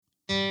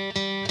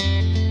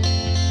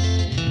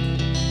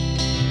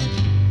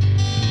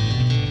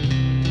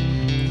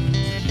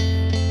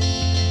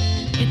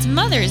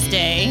Mother's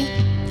Day.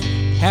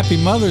 Happy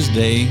Mother's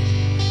Day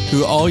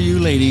to all you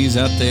ladies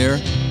out there.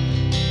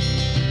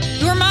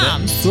 Who are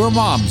moms? Who are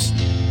moms.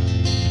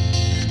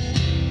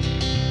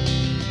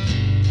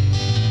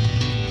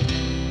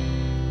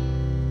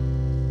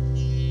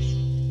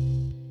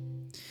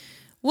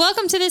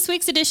 Welcome to this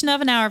week's edition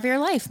of An Hour of Your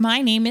Life.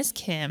 My name is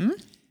Kim.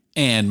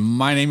 And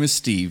my name is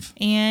Steve.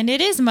 And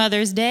it is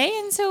Mother's Day,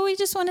 and so we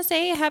just want to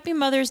say Happy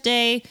Mother's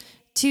Day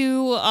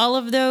to all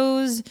of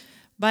those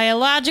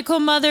biological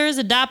mothers,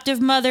 adoptive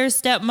mothers,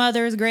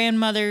 stepmothers,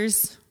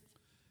 grandmothers,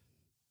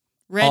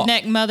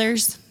 redneck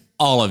mothers.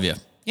 All of you.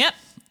 Yep.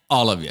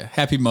 All of you.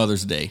 Happy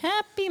Mother's Day.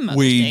 Happy Mother's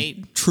We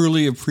Day.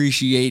 truly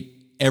appreciate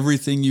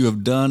everything you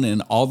have done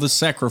and all the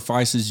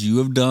sacrifices you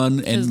have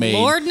done and made.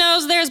 Lord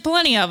knows there's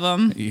plenty of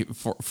them.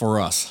 For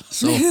us.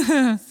 So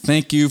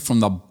thank you from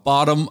the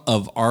bottom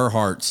of our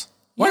hearts.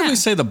 Why do we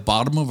say the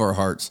bottom of our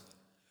hearts?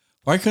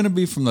 Why couldn't it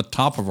be from the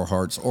top of our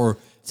hearts? Or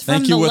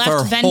thank you with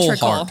our whole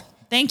heart?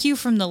 Thank you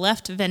from the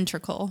left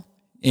ventricle.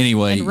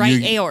 Anyway, and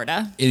right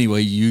aorta.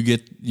 Anyway, you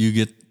get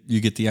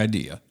the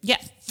idea. Yeah.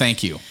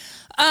 Thank you.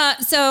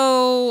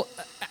 So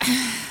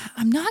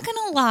I'm not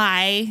gonna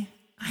lie,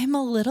 I'm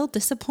a little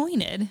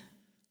disappointed.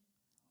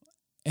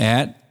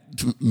 At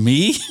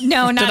me?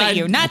 No, not at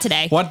you. Not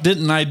today. What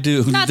didn't I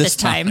do Not this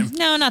time?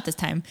 No, not this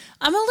time.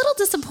 I'm a little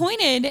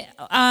disappointed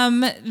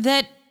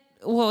that,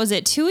 what was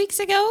it, 2 weeks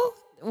ago?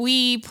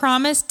 We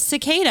promised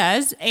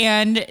cicadas,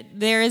 and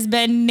there has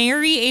been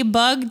nary a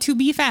bug to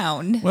be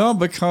found. Well,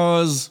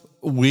 because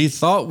we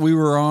thought we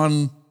were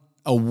on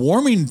a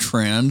warming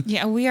trend.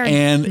 Yeah, we are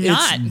and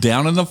not. It's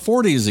down in the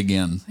 40s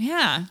again.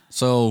 Yeah.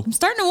 So I'm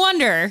starting to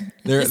wonder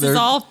if this is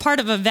all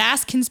part of a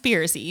vast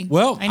conspiracy.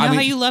 Well, I know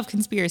how you love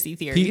conspiracy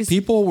theories.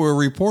 People were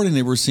reporting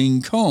they were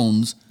seeing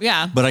cones.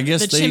 Yeah. But I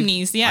guess the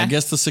chimneys, yeah. I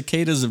guess the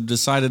cicadas have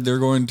decided they're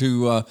going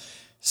to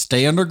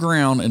stay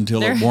underground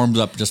until it warms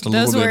up just a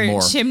little bit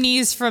more. Those were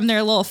chimneys from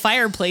their little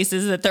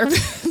fireplaces that they're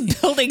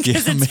building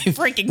because it's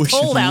freaking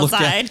cold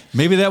outside.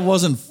 Maybe that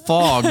wasn't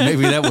fog.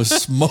 Maybe that was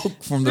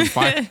smoke from the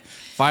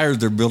fires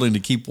they're building to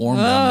keep warm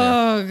down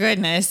there. Oh,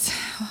 goodness.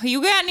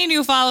 You got any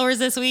new followers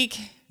this week?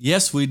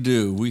 Yes, we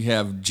do. We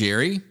have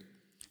Jerry,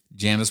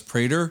 Janice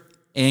Prater,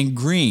 and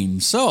Green.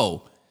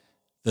 So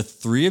the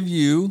three of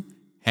you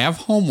have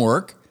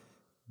homework.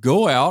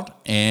 Go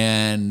out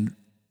and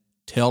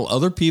tell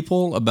other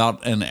people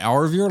about An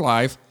Hour of Your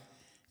Life.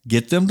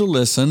 Get them to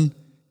listen.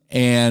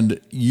 And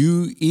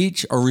you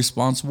each are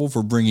responsible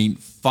for bringing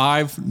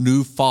 5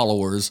 new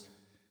followers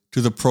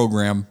to the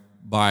program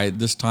by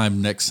this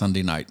time next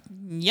Sunday night.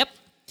 Yep.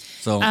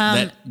 So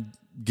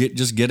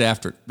just get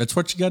after it. That's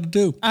what you got to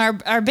do.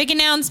 Our big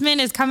announcement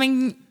is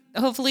coming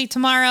hopefully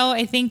tomorrow.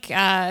 I think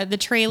the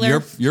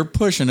trailer. You're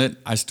pushing it.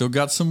 I still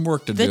got some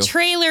work to do. The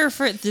trailer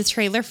for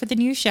the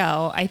new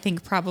show, I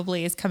think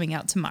probably is coming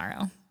out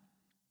tomorrow.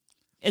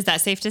 Is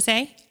that safe to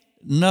say?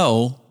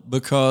 No,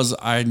 because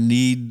I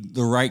need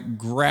the right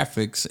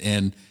graphics,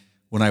 and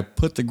when I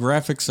put the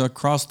graphics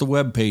across the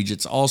web page,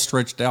 it's all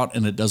stretched out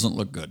and it doesn't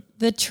look good.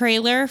 The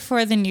trailer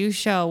for the new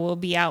show will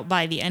be out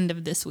by the end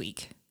of this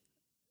week.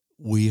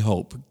 We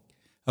hope.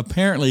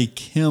 Apparently,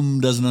 Kim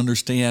doesn't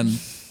understand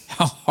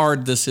how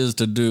hard this is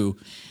to do,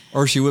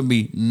 or she wouldn't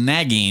be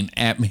nagging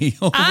at me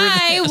over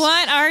I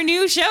want our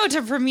new show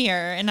to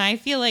premiere, and I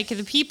feel like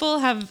the people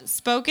have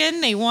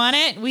spoken. They want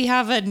it. We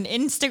have an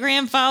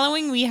Instagram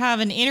following. We have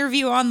an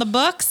interview on the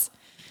books.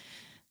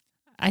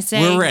 I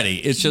say we're ready.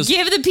 It's just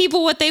give the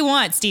people what they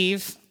want,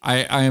 Steve.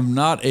 I am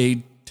not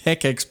a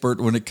tech expert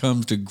when it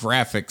comes to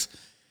graphics,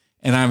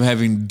 and I'm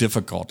having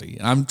difficulty.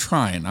 I'm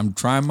trying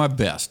my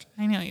best.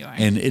 I know you are.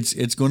 And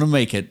it's going to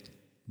make it,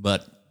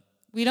 but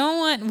we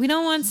don't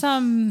want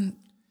some.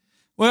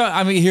 Well,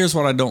 I mean, here's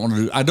what I don't want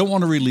to do. I don't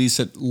want to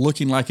release it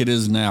looking like it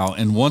is now.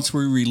 And once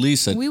we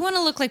release it, we want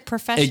to look like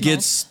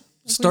professionals.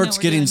 It starts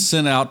getting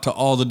sent out to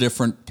all the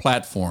different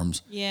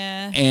platforms.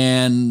 Yeah.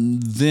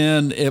 And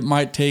then it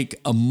might take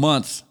a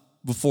month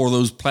before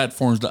those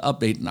platforms to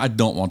update. And I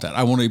don't want that.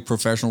 I want a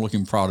professional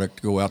looking product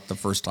to go out the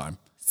first time.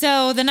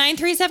 So the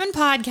 937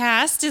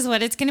 podcast is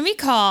what it's going to be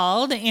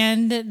called.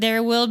 And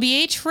there will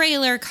be a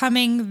trailer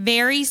coming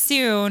very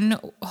soon,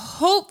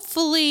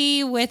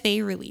 hopefully with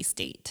a release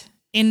date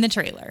in the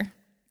trailer.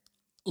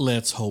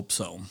 Let's hope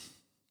so.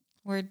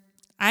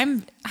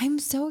 I'm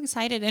so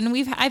excited, and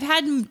I've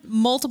had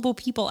multiple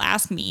people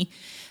ask me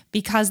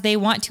because they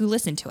want to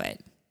listen to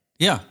it.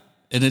 Yeah,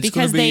 and it's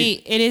because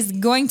it is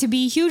going to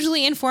be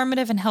hugely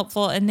informative and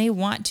helpful, and they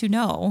want to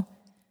know.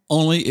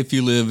 Only if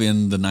you live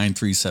in the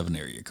 937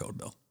 area code,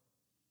 though.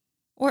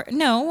 Or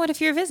no, what if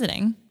you're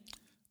visiting?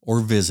 Or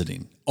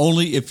visiting.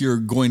 Only if you're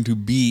going to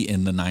be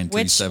in the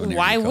 937 area code.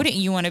 Why wouldn't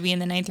you want to be in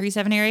the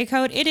 937 area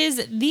code? It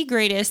is the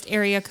greatest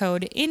area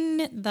code in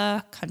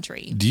the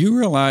country. Do you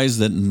realize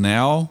that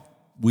now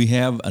we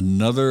have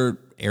another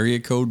area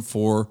code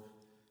for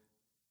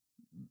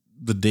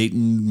the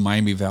Dayton,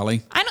 Miami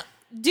Valley?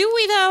 Do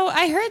we though?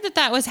 I heard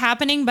that was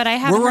happening, but I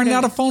haven't. We're running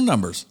out of phone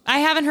numbers. I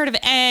haven't heard of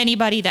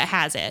anybody that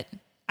has it.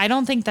 I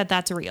don't think that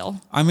that's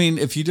real. I mean,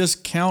 if you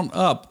just count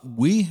up,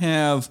 we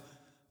have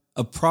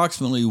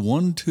approximately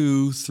 1,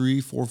 2,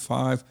 3, 4,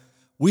 5.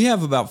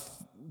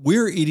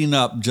 We're eating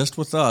up just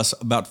with us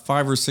about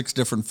 5 or 6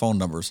 different phone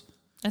numbers.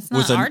 That's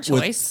not our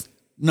choice.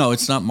 No,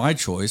 it's not my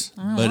choice.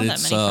 I don't but know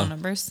it's that many phone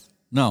numbers.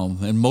 No,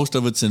 and most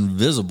of it's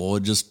invisible.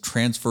 It just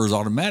transfers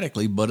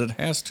automatically, but it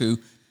has to.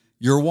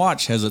 Your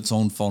watch has its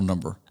own phone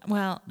number.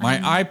 Well, my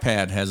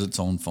iPad has its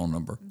own phone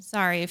number.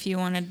 Sorry if you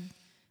wanted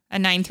a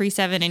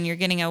 937 and you're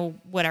getting a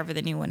whatever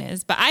the new one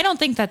is, but I don't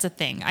think that's a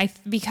thing.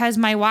 Because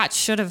my watch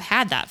should have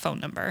had that phone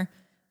number,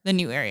 the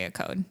new area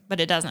code, but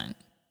it doesn't.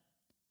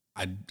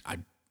 I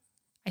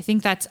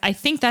think that's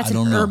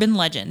an urban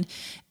legend.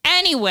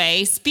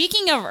 Anyway,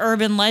 speaking of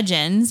urban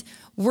legends,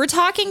 we're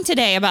talking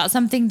today about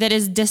something that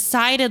is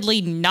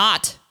decidedly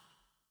not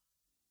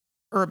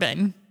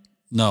urban.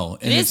 No,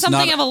 and it is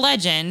something of a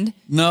legend.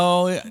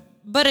 No,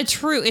 but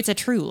it's a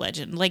true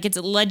legend. Like, it's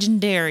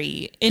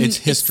legendary. It's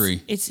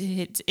history.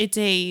 It's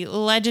a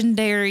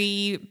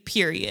legendary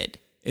period.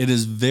 It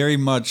is very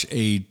much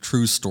a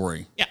true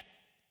story. Yeah.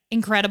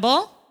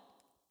 Incredible,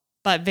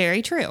 but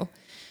very true.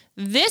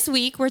 This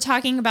week, we're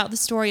talking about the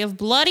story of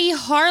bloody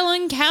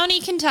Harlan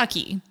County,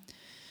 Kentucky.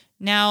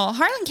 Now,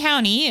 Harlan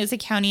County is a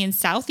county in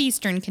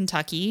southeastern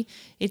Kentucky.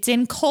 It's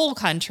in coal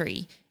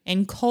country,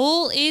 and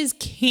coal is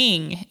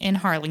king in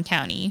Harlan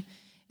County.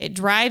 It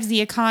drives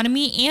the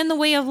economy and the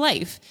way of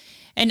life.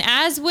 And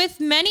as with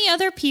many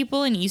other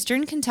people in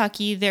eastern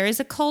Kentucky, there is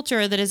a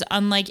culture that is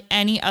unlike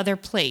any other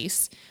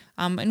place.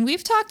 And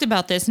we've talked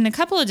about this in a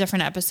couple of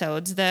different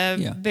episodes,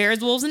 the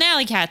Bears, Wolves, and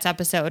Alley Cats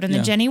episode and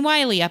the Jenny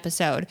Wiley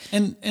episode.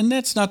 And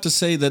that's not to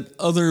say that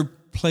other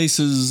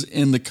places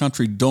in the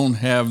country don't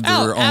have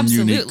their own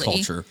unique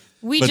culture.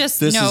 This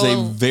is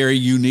a very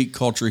unique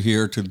culture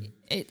here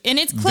and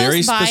it's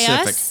close by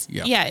us.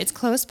 Yeah, it's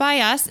close by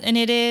us, and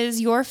it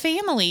is your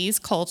family's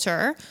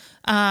culture.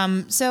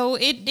 So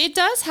it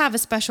does have a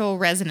special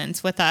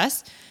resonance with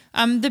us.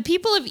 The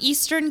people of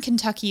eastern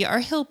Kentucky are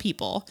hill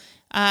people.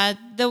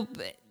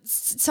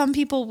 Some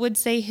people would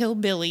say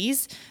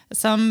hillbillies.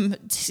 Some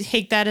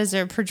take that as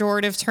a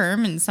pejorative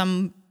term, and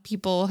some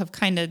people have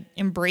kind of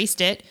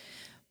embraced it.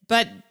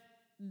 But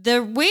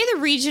the way the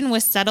region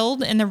was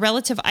settled and the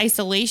relative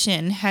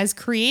isolation has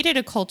created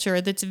a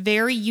culture that's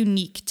very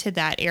unique to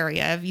that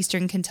area of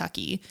eastern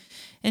Kentucky.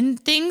 And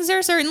things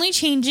are certainly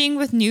changing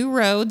with new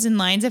roads and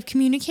lines of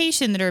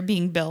communication that are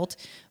being built,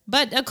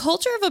 but a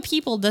culture of a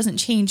people doesn't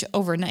change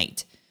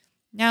overnight.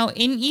 Now,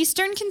 in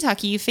eastern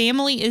Kentucky,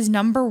 family is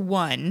number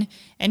one,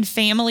 and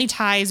family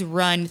ties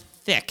run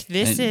thick.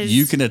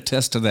 You can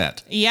attest to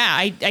that. Yeah,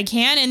 I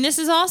can. And this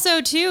is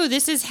also, too,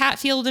 this is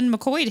Hatfield and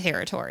McCoy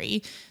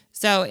territory.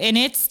 So, and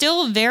it's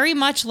still very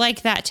much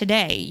like that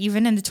today,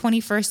 even in the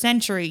 21st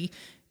century.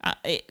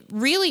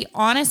 Really,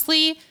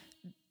 honestly,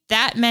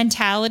 that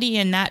mentality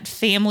and that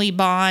family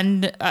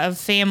bond of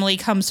family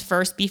comes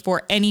first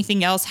before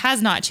anything else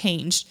has not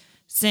changed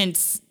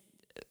since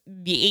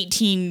the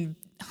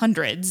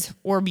 1800s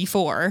or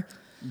before.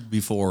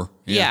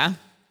 Yeah.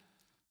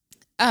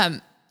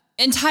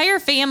 Entire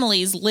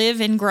families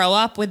live and grow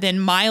up within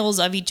miles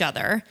of each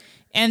other,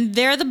 and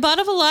they're the butt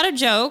of a lot of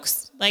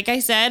jokes. Like I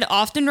said,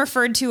 often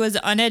referred to as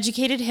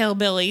uneducated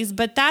hillbillies,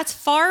 but that's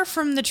far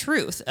from the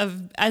truth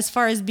as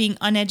far as being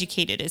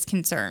uneducated is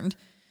concerned.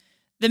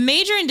 The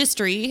major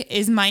industry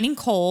is mining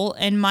coal,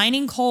 and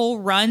mining coal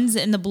runs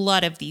in the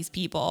blood of these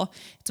people.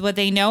 It's what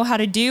they know how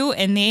to do,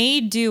 and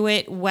they do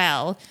it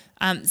well.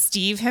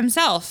 Steve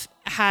himself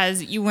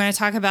you want to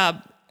talk about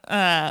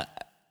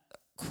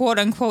quote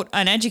unquote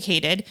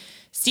uneducated.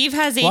 Steve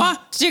has a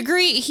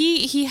degree.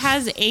 He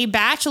has a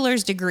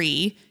bachelor's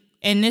degree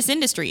in this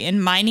industry, in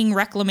mining,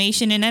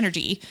 reclamation, and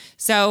energy.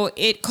 So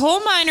coal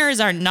miners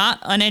are not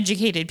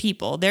uneducated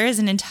people. There is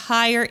an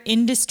entire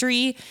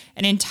industry,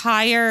 an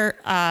entire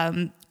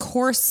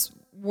course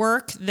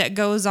work that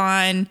goes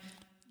on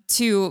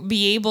to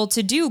be able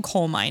to do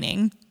coal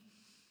mining.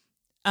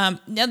 Now,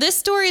 this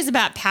story is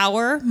about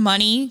power,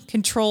 money,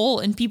 control,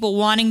 and people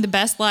wanting the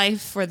best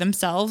life for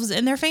themselves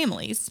and their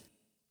families.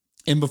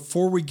 And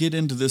before we get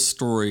into this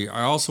story,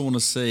 I also want to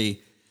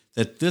say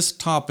that this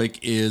topic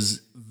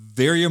is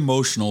very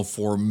emotional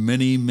for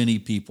many, many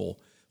people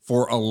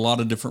for a lot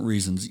of different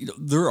reasons.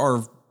 There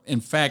are,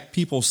 in fact,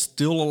 people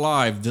still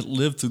alive that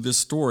lived through this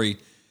story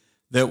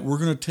that we're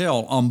going to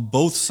tell on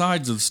both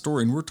sides of the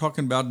story. And we're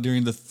talking about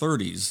during the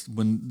 30s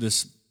when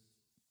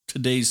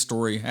today's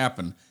story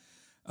happened.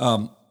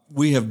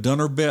 We have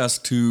done our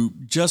best to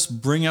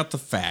just bring out the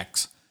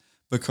facts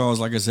because,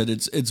 like I said,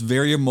 it's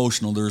very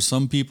emotional. There are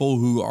some people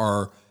who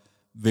are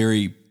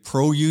very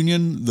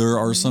pro-union. There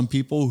are some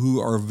people who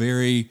are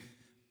very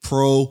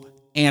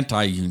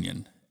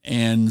pro-anti-union.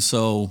 And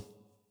so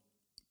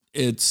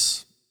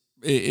it's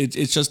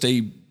just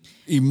a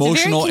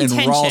emotional and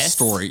raw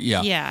story.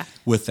 Yeah.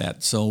 With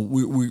that. So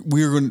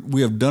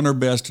we have done our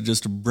best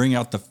to bring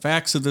out the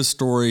facts of this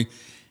story.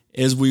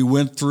 As we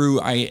went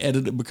through, I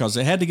edited because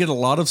I had to get a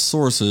lot of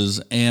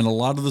sources, and a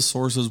lot of the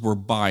sources were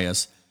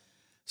biased.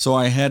 So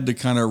I had to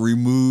kind of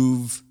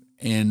remove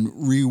and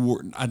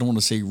reword. I don't want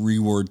to say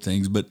reword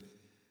things, but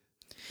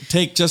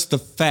take just the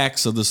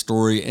facts of the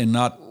story and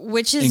not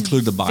which is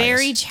include the bias.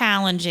 Very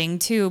challenging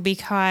too,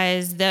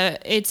 because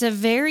it's a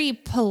very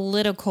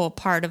political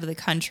part of the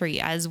country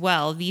as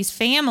well. These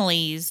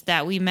families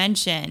that we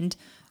mentioned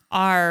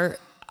are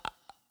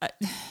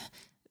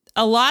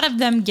a lot of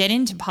them get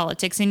into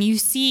politics, and you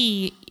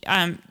see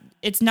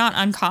it's not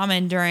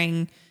uncommon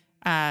during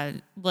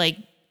like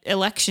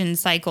election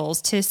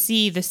cycles to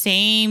see the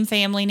same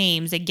family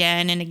names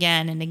again and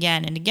again and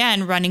again and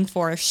again running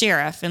for a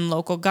sheriff in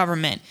local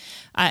government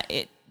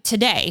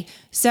today.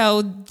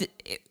 So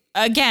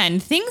again,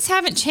 things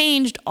haven't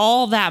changed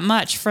all that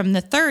much from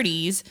the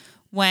 30s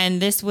when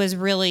this was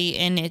really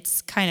in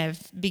its kind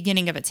of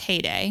beginning of its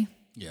heyday.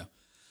 Yeah.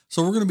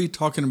 So we're going to be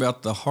talking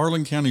about the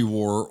Harlan County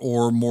War,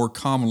 or more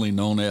commonly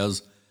known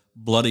as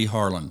Bloody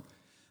Harlan.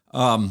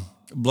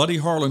 Bloody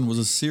Harlan was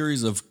a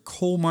series of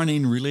coal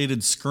mining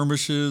related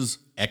skirmishes,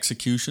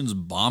 executions,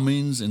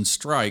 bombings, and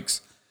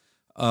strikes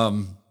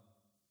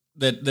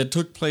that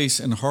took place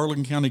in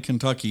Harlan County,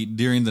 Kentucky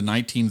during the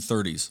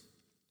 1930s.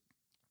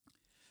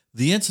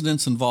 The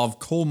incidents involved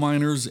coal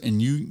miners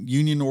and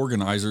union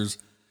organizers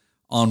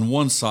on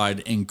one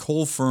side and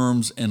coal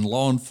firms and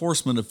law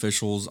enforcement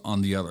officials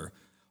on the other.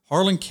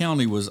 Harlan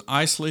County was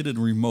isolated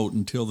and remote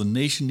until the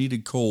nation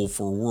needed coal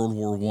for World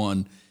War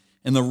I,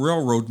 and the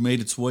railroad made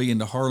its way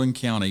into Harlan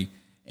County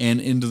and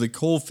into the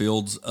coal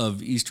fields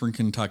of eastern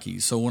Kentucky.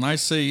 So when I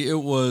say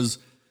it was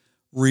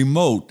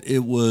remote,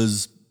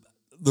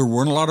 there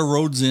weren't a lot of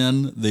roads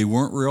in. They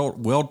weren't real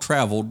well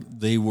traveled.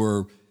 They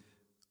were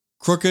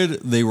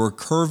crooked. They were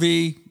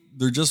curvy.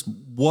 There just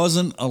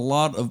wasn't a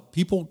lot of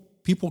people.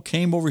 People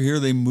came over here.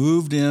 They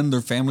moved in. Their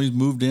families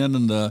moved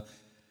in the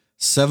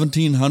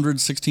 1700s,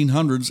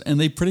 1600s, and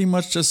they pretty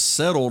much just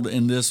settled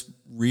in this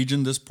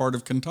region, this part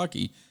of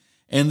Kentucky,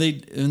 and they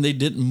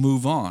didn't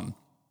move on.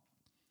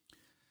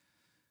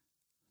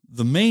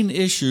 The main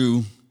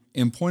issue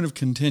and point of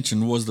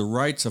contention was the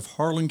rights of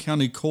Harlan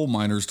County coal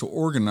miners to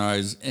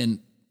organize. In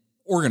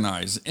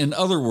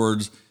other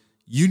words,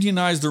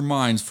 unionize their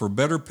mines for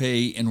better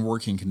pay and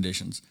working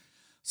conditions.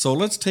 So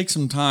let's take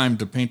some time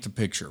to paint the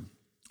picture.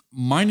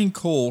 Mining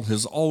coal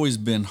has always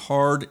been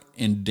hard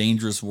and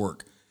dangerous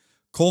work.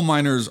 Coal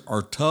miners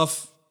are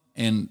tough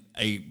and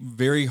a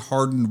very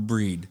hardened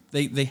breed.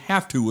 They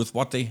have to with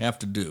what they have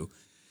to do.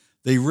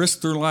 They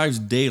risk their lives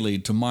daily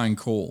to mine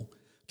coal.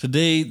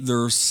 Today,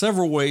 there are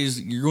several ways.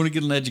 You're going to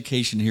get an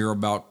education here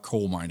about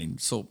coal mining.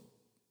 So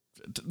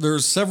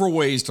there's several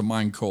ways to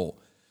mine coal.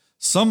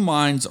 Some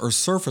mines are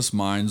surface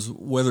mines,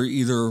 whether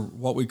either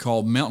what we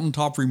call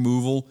mountaintop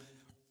removal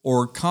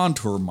or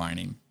contour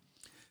mining.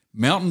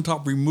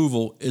 Mountaintop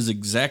removal is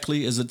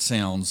exactly as it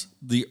sounds.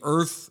 The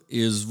earth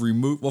is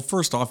removed. Well,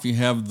 first off, you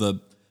have the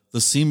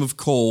seam of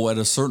coal at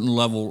a certain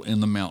level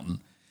in the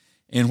mountain.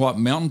 And what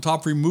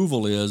mountaintop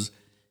removal is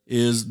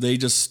they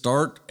just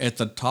start at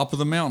the top of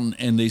the mountain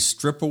and they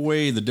strip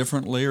away the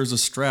different layers of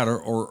strata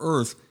or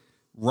earth,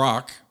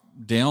 rock,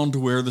 down to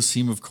where the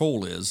seam of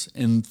coal is.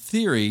 In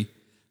theory,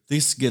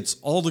 this gets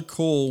all the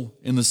coal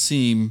in the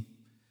seam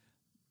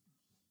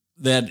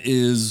that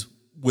is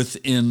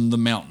within the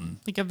mountain.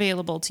 Like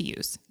available to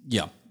use.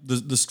 Yeah.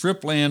 The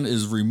strip land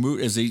is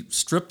removed. As they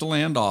strip the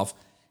land off,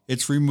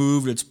 it's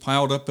removed, it's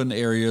piled up in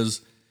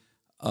areas.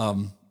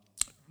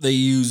 They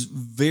use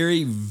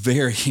very,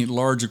 very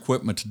large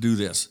equipment to do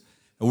this.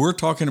 And we're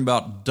talking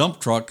about dump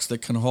trucks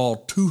that can haul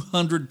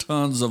 200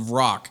 tons of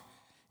rock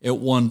at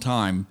one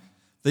time.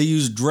 They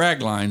use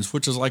drag lines,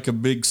 which is like a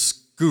big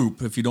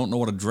scoop. If you don't know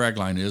what a drag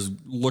line is,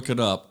 look it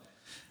up,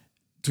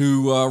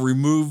 to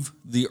remove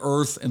the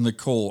earth and the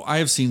coal. I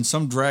have seen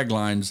some drag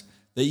lines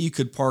that you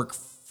could park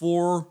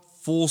 4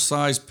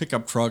 full-size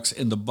pickup trucks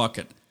in the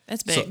bucket.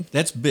 That's big. So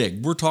that's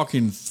big. We're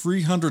talking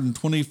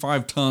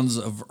 325 tons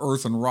of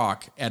earth and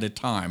rock at a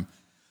time.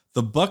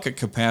 The bucket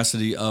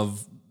capacity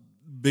of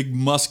Big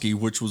Muskie,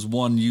 which was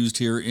one used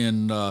here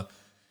in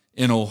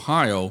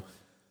Ohio,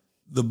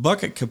 the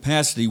bucket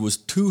capacity was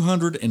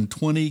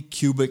 220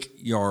 cubic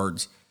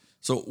yards.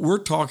 So we're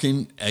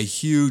talking a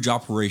huge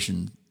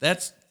operation.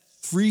 That's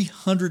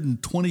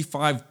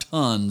 325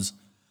 tons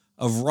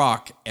of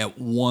rock at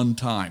one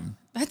time.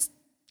 It's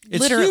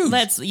literally huge.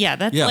 That's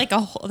like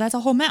a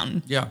whole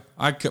mountain. Yeah,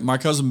 my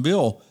cousin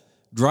Bill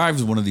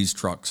drives one of these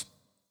trucks.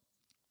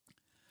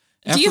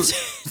 Do you have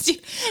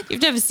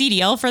to have a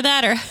CDL for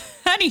that, or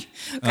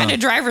what kind of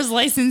driver's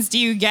license do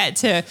you get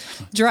to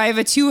drive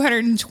a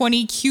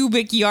 220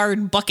 cubic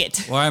yard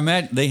bucket? Well, I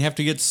imagine they have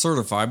to get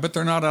certified, but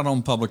they're not out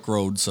on public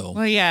roads, so.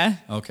 Well, yeah.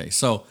 Okay,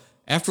 so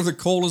after the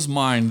coal is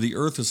mined, the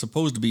earth is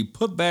supposed to be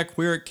put back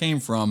where it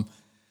came from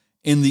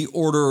in the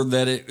order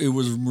that it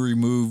was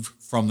removed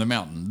from the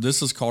mountain.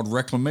 This is called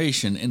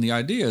reclamation, and the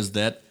idea is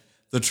that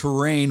the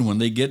terrain, when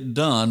they get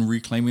done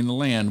reclaiming the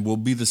land, will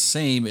be the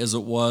same as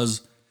it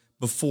was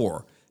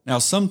before. Now,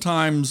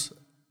 sometimes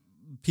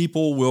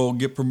people will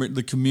get permit,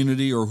 the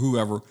community or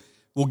whoever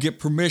will get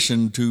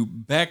permission to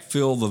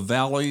backfill the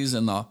valleys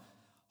and the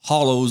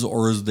hollows,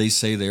 or as they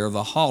say there,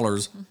 the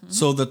hollers,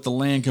 so that the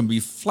land can be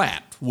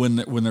flat when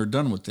they're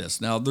done with this.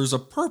 Now, there's a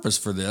purpose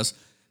for this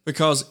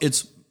because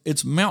it's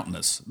it's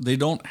mountainous. They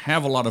don't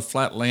have a lot of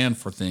flat land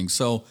for things.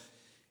 So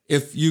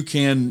if you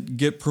can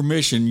get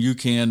permission, you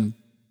can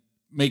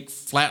make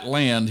flat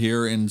land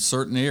here in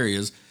certain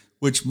areas,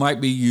 which might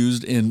be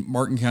used in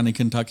Martin County,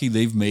 Kentucky.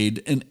 They've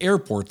made an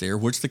airport there,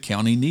 which the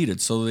county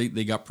needed. So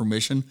they got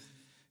permission,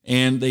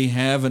 and they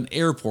have an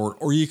airport,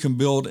 or you can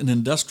build an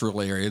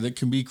industrial area that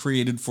can be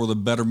created for the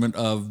betterment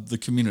of the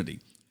community.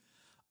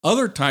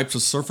 Other types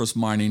of surface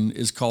mining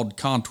is called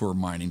contour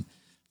mining.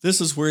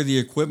 This is where the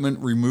equipment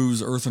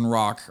removes earth and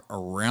rock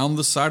around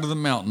the side of the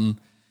mountain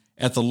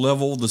at the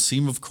level of the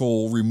seam of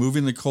coal,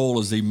 removing the coal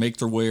as they make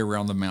their way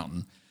around the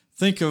mountain.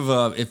 Think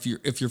of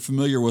if you're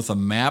familiar with a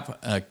map,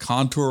 a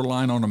contour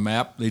line on a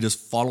map. They just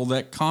follow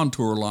that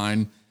contour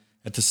line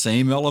at the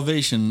same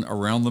elevation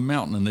around the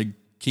mountain, and they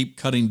keep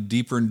cutting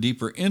deeper and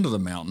deeper into the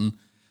mountain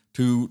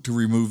to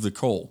remove the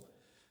coal.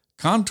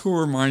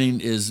 Contour mining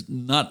is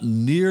not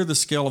near the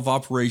scale of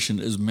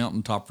operation as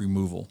mountaintop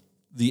removal.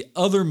 The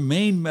other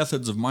main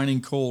methods of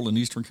mining coal in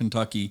eastern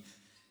Kentucky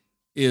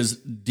is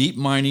deep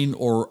mining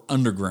or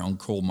underground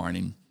coal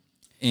mining.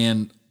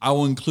 And I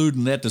will include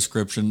in that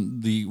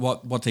description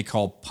what they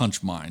call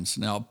punch mines.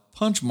 Now,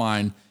 punch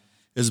mine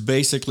is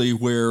basically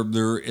where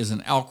there is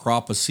an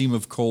outcrop, a seam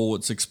of coal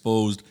that's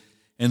exposed,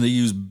 and they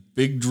use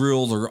big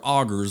drills or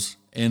augers,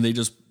 and they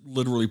just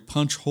literally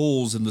punch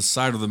holes in the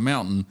side of the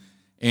mountain,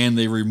 and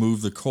they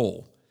remove the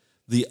coal.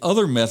 The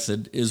other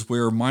method is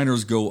where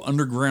miners go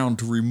underground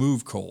to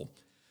remove coal.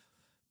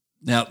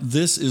 Now,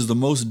 this is the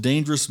most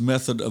dangerous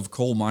method of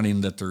coal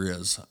mining that there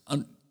is.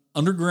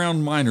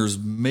 Underground miners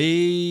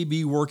may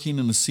be working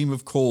in a seam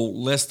of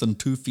coal less than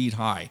 2 feet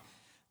high.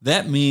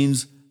 That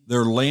means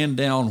they're laying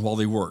down while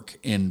they work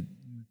in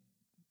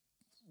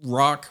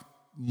rock,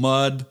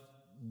 mud,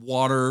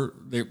 water.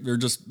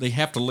 They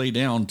have to lay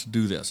down to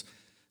do this.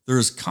 There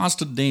is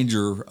constant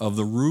danger of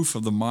the roof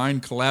of the mine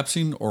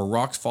collapsing or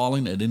rocks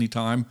falling at any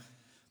time.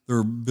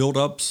 There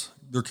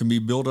can be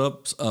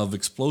buildups of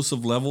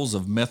explosive levels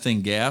of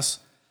methane gas,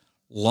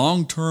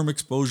 long-term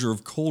exposure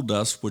of coal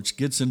dust, which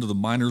gets into the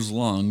miner's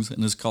lungs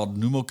and is called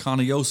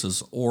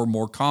pneumoconiosis, or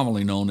more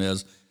commonly known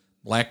as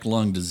black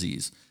lung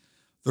disease.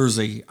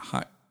 They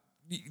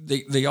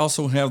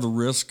also have the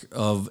risk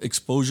of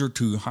exposure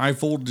to high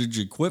voltage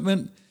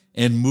equipment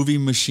and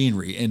moving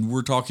machinery, and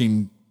we're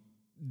talking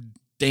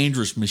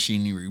dangerous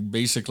machinery,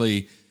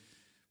 basically.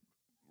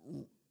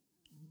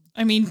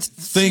 I mean,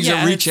 things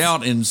that reach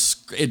out and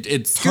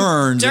it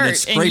turns and it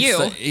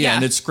scrapes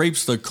and it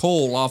scrapes the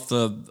coal off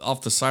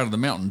the side of the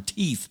mountain.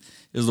 Teeth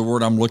is the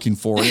word I'm looking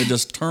for. And it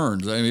just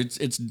turns. I mean,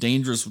 it's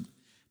dangerous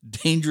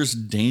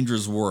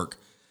work.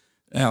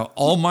 Now,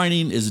 all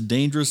mining is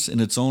dangerous in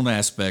its own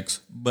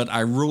aspects, but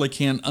I really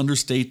can't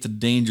understate the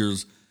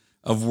dangers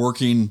of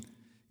working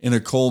in a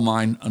coal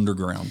mine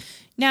underground.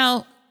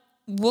 Now,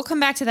 we'll come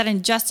back to that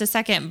in just a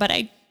second, but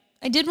I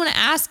did want to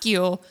ask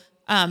you,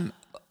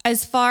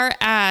 as far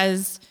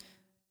as,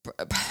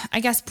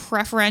 I guess,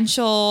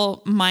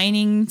 preferential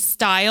mining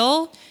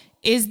style,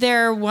 is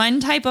there one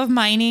type of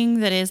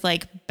mining that is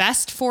like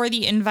best for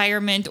the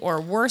environment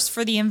or worse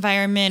for the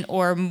environment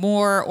or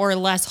more or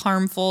less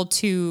harmful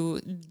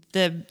to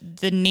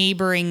the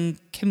neighboring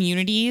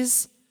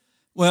communities?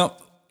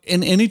 Well,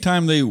 in any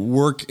time they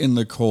work in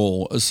the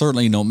coal,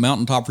 certainly,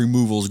 mountaintop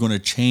removal is going to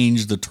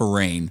change the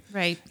terrain.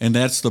 Right. And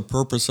that's the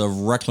purpose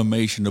of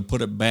reclamation, to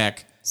put it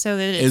back so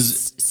that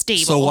it's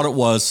stable. So what it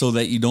was, so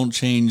that you don't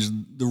change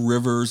the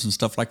rivers and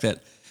stuff like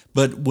that.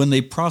 But when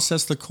they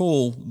process the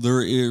coal, there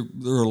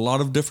are a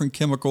lot of different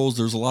chemicals.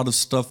 There's a lot of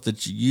stuff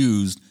that's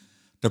used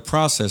to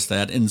process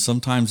that, and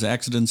sometimes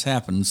accidents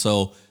happen.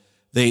 So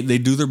they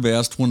do their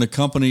best. When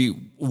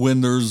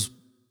there's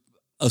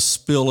a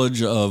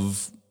spillage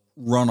of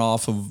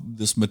runoff of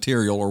this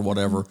material or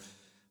whatever,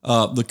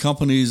 the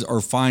companies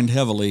are fined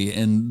heavily,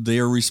 and they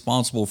are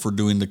responsible for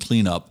doing the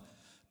cleanup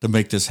to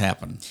make this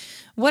happen.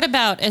 What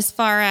about as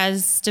far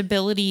as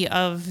stability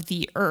of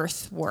the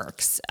earth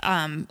works?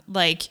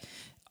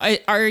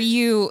 Are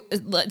you,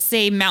 let's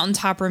say,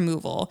 mountaintop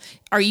removal,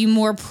 are you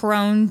more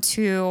prone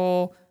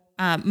to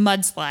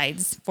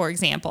mudslides, for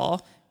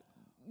example,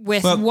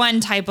 with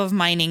one type of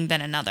mining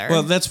than another?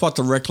 Well, that's what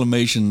the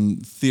reclamation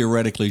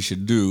theoretically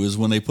should do, is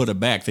when they put it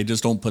back, they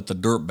just don't put the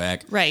dirt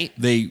back. Right.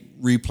 They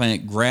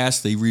replant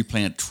grass, they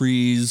replant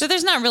trees. So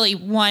there's not really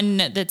one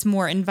that's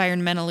more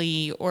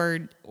environmentally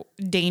or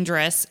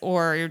dangerous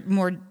or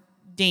more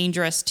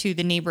dangerous to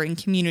the neighboring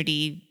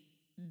community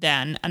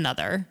than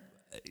another.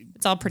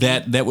 It's all pretty.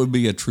 That would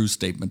be a true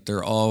statement.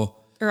 They're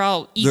all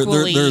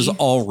equally. There's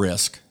all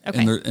risk,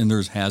 okay, and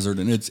there's hazard,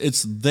 and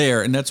it's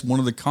there, and that's one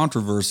of the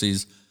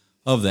controversies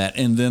of that.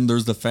 And then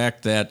there's the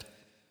fact that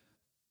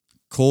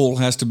coal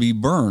has to be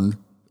burned,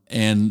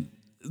 and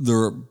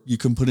you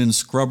can put in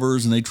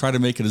scrubbers, and they try to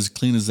make it as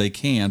clean as they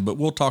can. But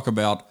we'll talk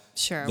about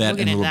that we'll get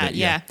in a little that. bit.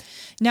 Yeah.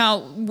 Now,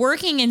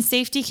 working in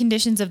safety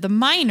conditions of the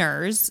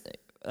miners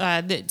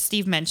that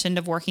Steve mentioned,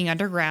 of working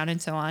underground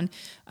and so on,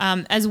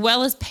 as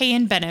well as pay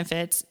and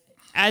benefits,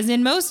 as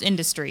in most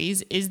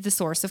industries, is the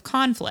source of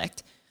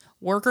conflict.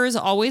 Workers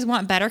always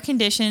want better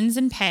conditions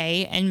and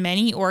pay, and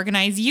many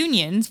organize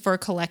unions for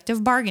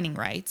collective bargaining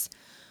rights.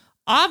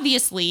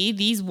 Obviously,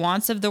 these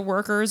wants of the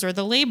workers or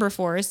the labor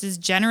force is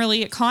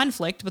generally at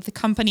conflict with the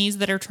companies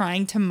that are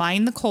trying to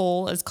mine the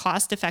coal as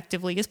cost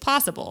effectively as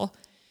possible.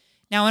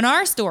 Now, in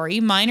our story,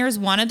 miners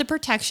wanted the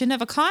protection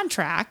of a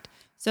contract,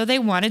 so they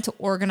wanted to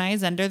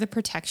organize under the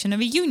protection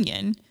of a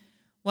union.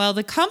 Well,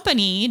 the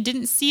company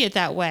didn't see it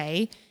that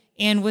way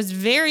and was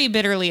very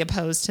bitterly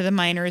opposed to the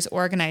miners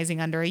organizing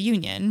under a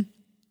union.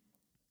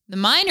 The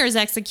miners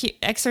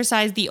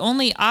exercised the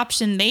only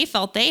option they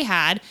felt they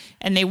had,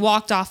 and they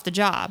walked off the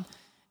job.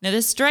 Now,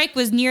 the strike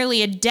was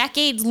nearly a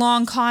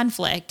decades-long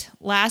conflict,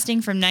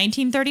 lasting from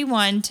 1931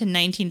 to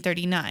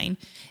 1939,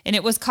 and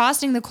it was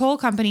costing the coal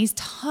companies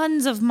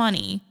tons of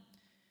money.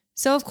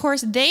 So, of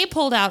course, they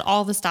pulled out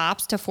all the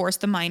stops to force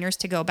the miners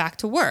to go back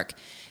to work.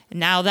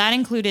 Now, that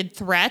included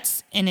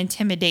threats and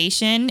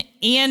intimidation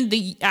and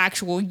the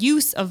actual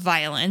use of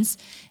violence,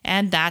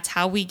 and that's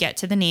how we get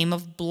to the name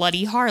of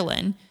Bloody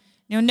Harlan.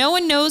 Now, no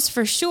one knows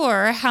for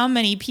sure how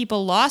many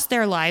people lost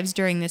their lives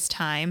during this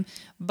time,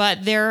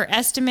 but there are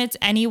estimates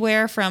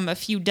anywhere from a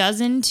few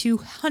dozen to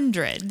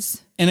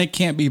hundreds. And it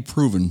can't be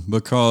proven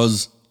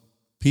because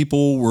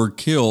people were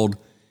killed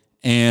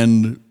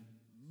and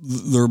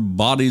their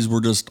bodies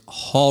were just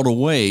hauled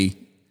away.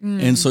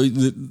 And so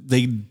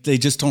they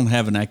just don't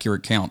have an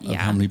accurate count of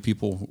how many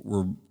people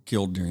were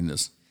killed during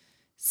this.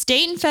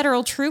 State and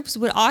federal troops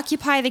would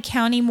occupy the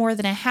county more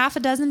than a half a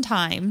dozen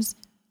times.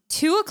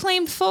 2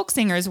 acclaimed folk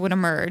singers would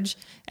emerge,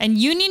 and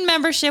union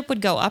membership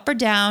would go up or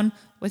down,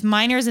 with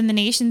miners in the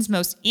nation's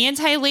most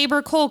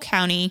anti-labor coal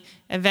county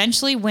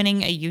eventually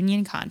winning a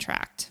union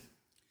contract.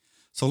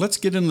 So let's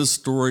get into the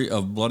story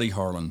of Bloody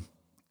Harlan.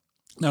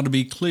 Now, to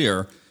be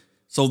clear,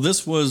 so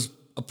this was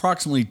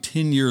approximately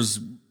 10 years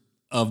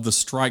of the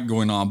strike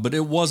going on, but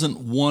it wasn't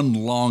one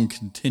long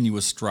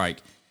continuous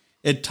strike.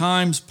 At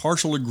times,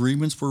 partial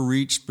agreements were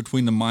reached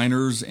between the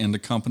miners and the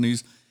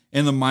companies,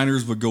 and the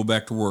miners would go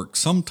back to work.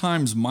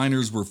 Sometimes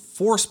miners were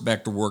forced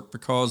back to work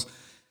because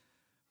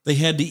they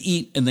had to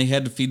eat and they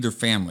had to feed their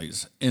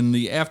families. In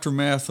the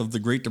aftermath of the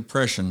Great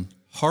Depression,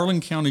 Harlan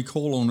County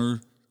coal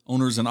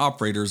owners and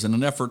operators, in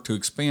an effort to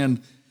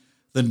expand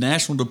the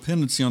national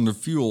dependency on their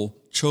fuel,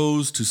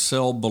 chose to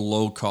sell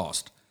below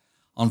cost.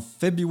 On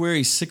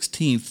February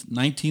 16,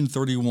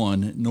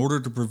 1931, in order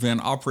to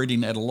prevent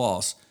operating at a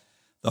loss,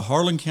 the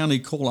Harlan County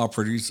Coal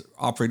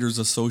Operators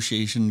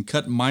Association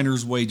cut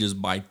miners' wages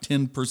by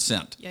 10%.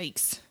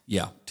 Yikes.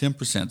 Yeah,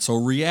 10%. So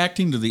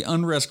reacting to the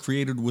unrest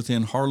created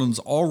within Harlan's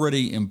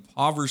already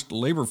impoverished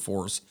labor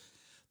force,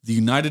 the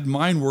United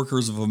Mine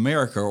Workers of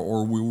America,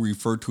 or we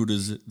refer to it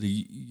as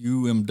the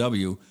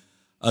UMW,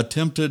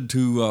 attempted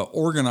to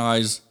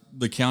organize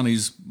the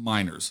county's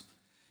miners.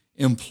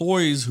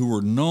 Employees who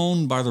were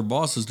known by their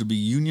bosses to be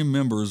union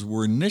members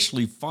were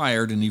initially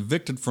fired and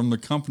evicted from the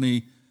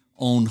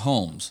company-owned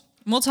homes.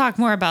 We'll talk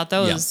more about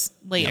those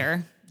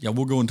later. Yeah,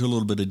 we'll go into a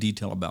little bit of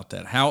detail about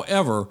that.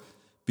 However,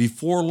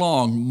 before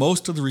long,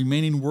 most of the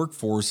remaining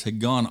workforce had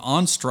gone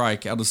on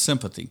strike out of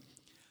sympathy.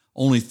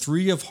 Only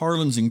 3 of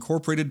Harlan's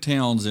incorporated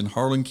towns in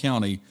Harlan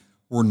County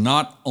were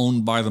not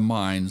owned by the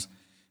mines,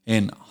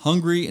 and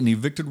hungry and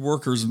evicted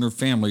workers and their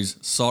families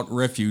sought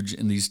refuge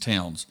in these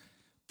towns,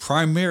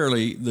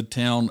 primarily the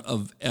town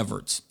of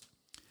Evarts.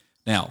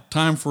 Now,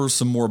 time for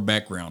some more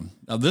background.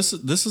 Now, this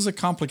is a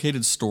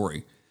complicated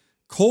story.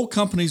 Coal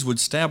companies would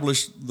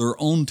establish their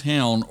own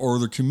town or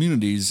their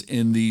communities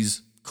in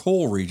these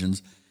coal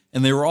regions,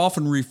 and they were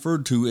often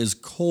referred to as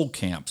coal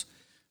camps.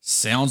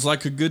 Sounds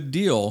like a good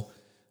deal,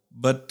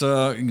 but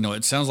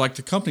it sounds like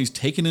the company's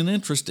taking an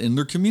interest in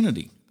their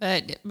community.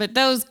 But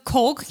those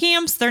coal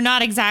camps, they're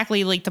not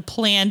exactly like the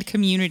planned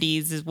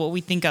communities is what we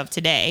think of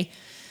today.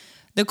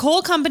 The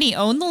coal company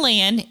owned the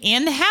land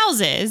and the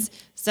houses,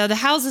 so the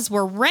houses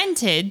were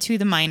rented to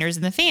the miners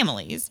and the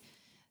families.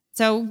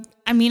 So,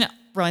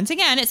 once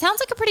again, it sounds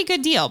like a pretty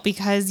good deal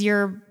because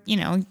you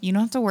don't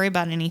have to worry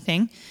about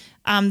anything.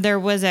 There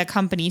was a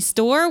company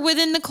store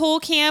within the coal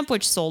camp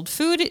which sold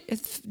food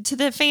to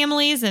the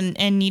families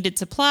and needed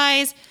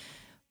supplies.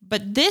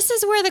 But this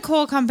is where the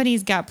coal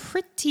companies got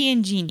pretty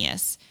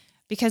ingenious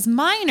because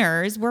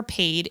miners were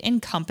paid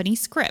in company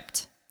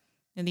script.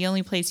 And the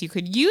only place you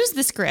could use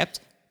the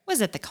script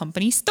was at the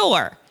company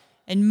store.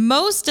 And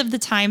most of the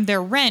time,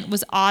 their rent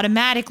was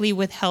automatically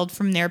withheld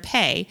from their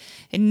pay.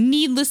 And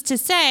needless to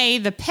say,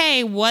 the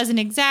pay wasn't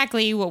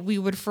exactly what we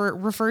would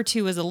refer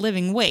to as a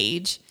living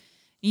wage.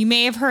 You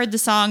may have heard the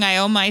song, "I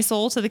Owe My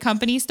Soul to the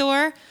Company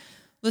Store."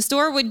 The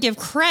store would give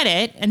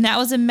credit, and that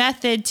was a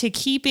method to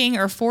keeping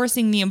or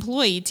forcing the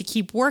employee to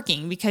keep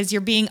working because you're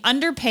being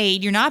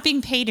underpaid. You're not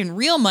being paid in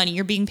real money.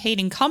 You're being paid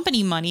in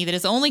company money that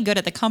is only good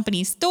at the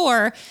company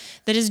store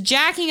that is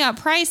jacking up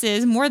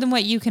prices more than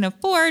what you can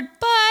afford,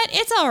 but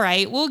it's all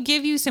right. We'll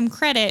give you some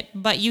credit,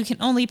 but you can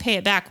only pay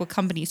it back with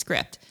company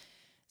script.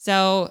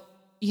 So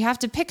you have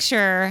to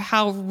picture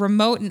how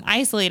remote and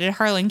isolated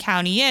Harlan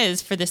County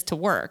is for this to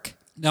work.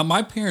 Now,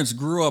 my parents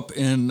grew up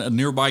in a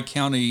nearby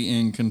county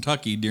in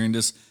Kentucky during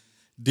this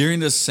during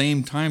the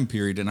same time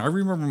period. And I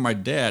remember my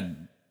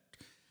dad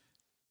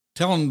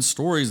telling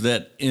stories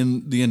that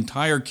in the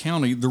entire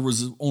county, there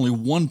was only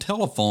one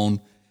telephone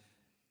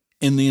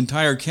in the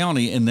entire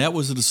county, and that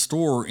was at a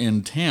store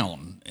in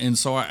town. And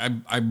so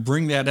I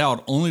bring that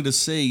out only to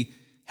say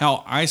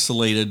how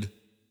isolated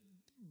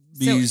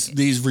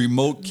these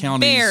remote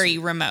counties, very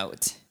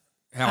remote,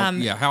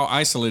 how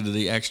isolated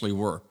they actually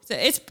were. So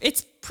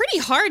it's pretty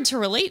hard to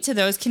relate to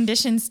those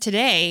conditions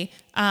today.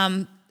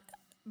 But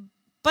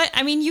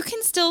I mean, you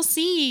can still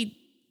see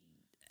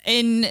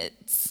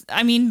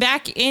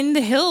back in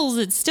the hills,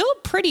 it's still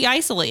pretty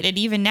isolated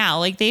even now.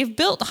 Like, they've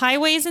built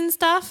highways and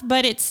stuff,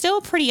 but it's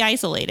still pretty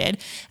isolated.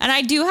 And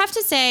I do have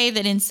to say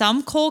that in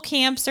some coal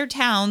camps or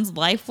towns,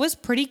 life was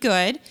pretty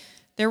good.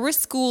 There were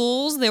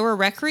schools, there were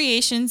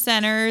recreation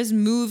centers,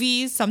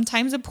 movies,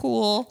 sometimes a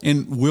pool.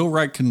 In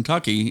Wheelwright,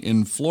 Kentucky,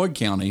 in Floyd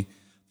County,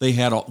 they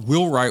had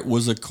Wheelwright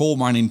was a coal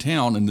mining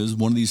town, and this is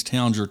one of these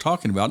towns you're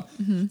talking about.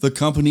 Mm-hmm. The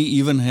company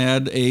even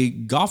had a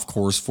golf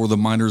course for the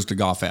miners to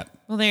golf at.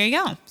 Well, there you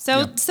go.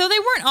 So they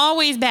weren't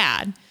always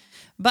bad.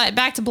 But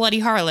back to Bloody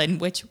Harlan,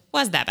 which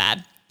was that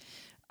bad.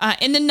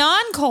 In the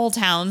non-coal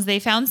towns, they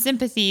found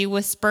sympathy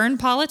with spurned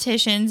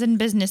politicians and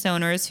business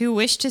owners who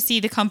wished to see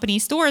the company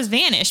stores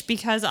vanish,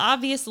 because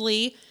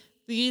obviously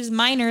these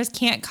miners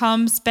can't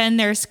come spend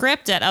their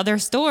script at other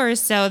stores,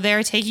 so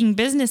they're taking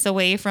business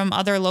away from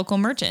other local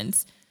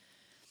merchants.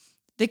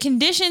 The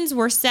conditions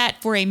were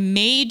set for a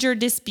major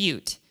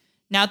dispute.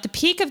 Now, at the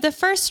peak of the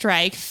first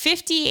strike,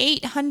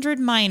 5,800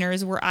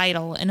 miners were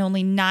idle and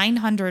only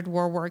 900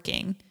 were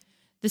working.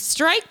 The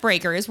strike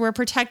breakers were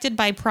protected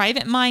by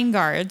private mine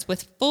guards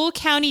with full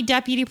county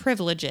deputy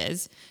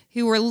privileges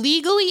who were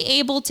legally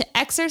able to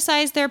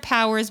exercise their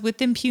powers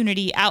with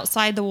impunity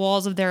outside the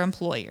walls of their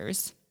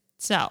employers.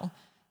 So,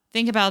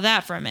 think about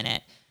that for a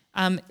minute.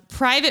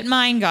 Private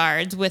mine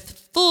guards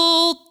with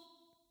full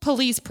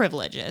police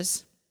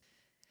privileges.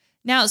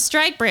 Now,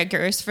 strike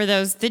breakers, for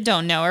those that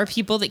don't know, are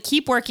people that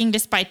keep working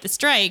despite the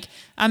strike,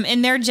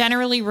 and they're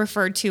generally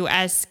referred to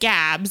as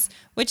scabs,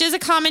 which is a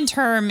common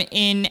term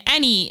in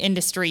any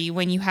industry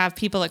when you have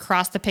people that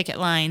cross the picket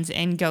lines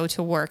and go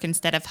to work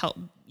instead of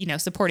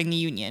supporting the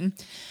union.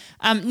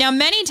 Now,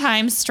 many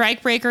times,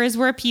 strike breakers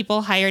were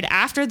people hired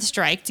after the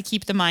strike to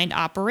keep the mine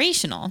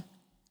operational.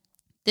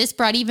 This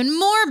brought even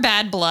more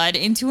bad blood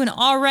into an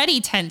already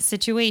tense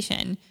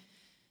situation.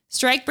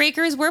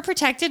 Strikebreakers were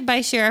protected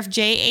by Sheriff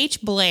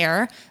J.H.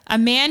 Blair, a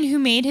man who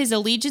made his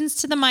allegiance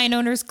to the mine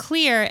owners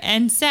clear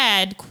and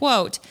said,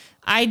 quote,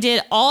 "I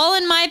did all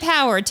in my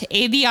power to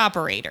aid the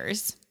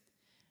operators."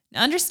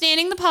 Now,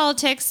 understanding the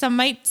politics, some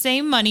might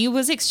say money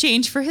was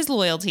exchanged for his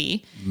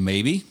loyalty.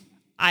 Maybe.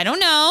 I don't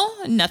know.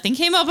 Nothing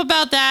came up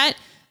about that.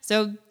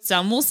 So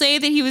some will say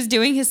that he was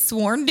doing his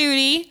sworn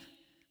duty.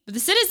 But the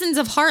citizens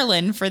of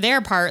Harlan, for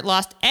their part,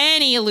 lost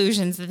any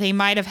illusions that they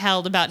might have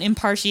held about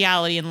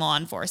impartiality in law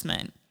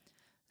enforcement.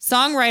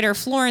 Songwriter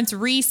Florence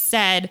Reese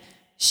said,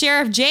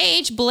 "Sheriff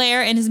J.H.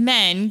 Blair and his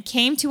men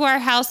came to our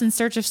house in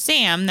search of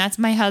Sam, that's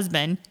my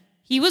husband.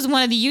 He was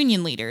one of the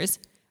union leaders.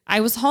 I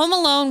was home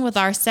alone with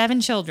our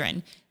 7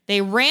 children. They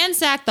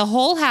ransacked the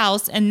whole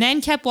house and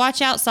then kept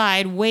watch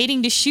outside,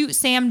 waiting to shoot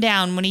Sam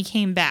down when he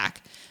came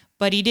back.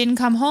 But he didn't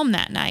come home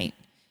that night.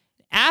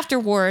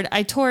 Afterward,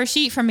 I tore a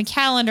sheet from a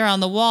calendar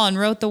on the wall and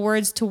wrote the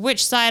words, 'To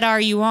which side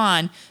are you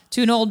on?'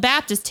 to an old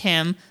Baptist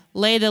hymn,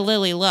 'Lay the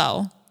lily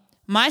low.'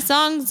 My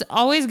songs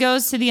always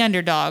goes to the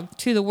underdog,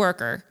 to the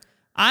worker.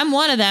 I'm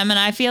one of them, and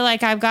I feel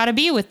like I've got to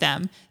be with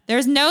them.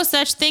 There's no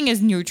such thing as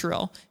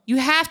neutral. You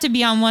have to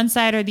be on one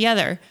side or the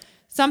other.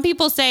 Some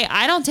people say,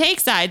 I don't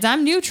take sides,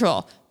 I'm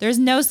neutral. There's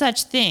no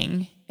such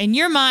thing. In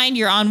your mind,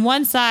 you're on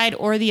one side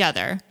or the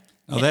other."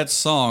 Now, that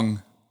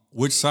song,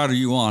 "Which Side Are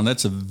You On?"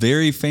 that's a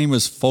very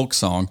famous folk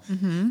song,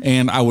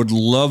 and I would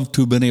love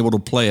to have been able to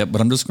play it,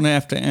 but I'm just going to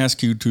have to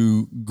ask you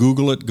to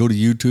Google it, go to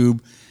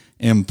YouTube,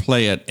 and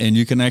play it, and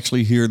you can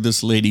actually hear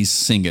this lady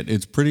sing it.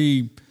 It's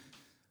pretty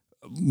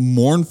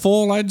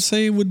mournful, I'd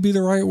say would be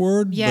the right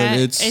word. Yeah,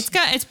 but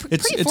it's pretty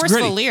forceful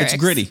gritty. lyrics.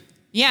 It's gritty.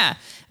 Yeah.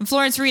 And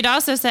Florence Reed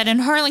also said, in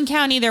Harlan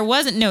County, there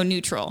wasn't no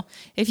neutral.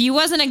 If you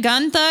wasn't a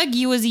gun thug,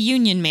 you was a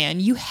union man.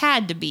 You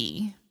had to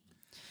be.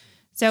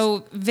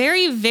 So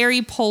very,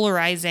 very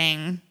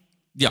polarizing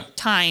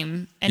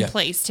time and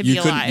place to be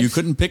alive. You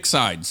couldn't pick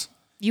sides.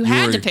 You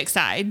had to pick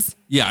sides.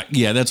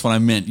 Yeah, that's what I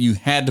meant. You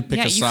had to pick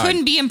a side. Yeah, you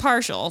couldn't be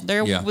impartial.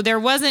 There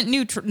wasn't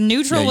neutral.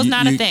 Neutral was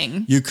not a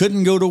thing. You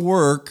couldn't go to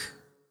work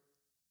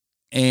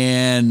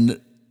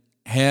and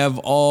have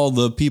all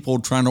the people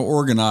trying to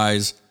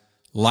organize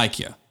like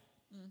you.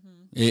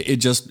 It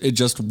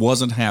just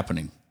wasn't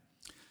happening.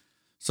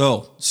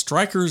 So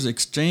strikers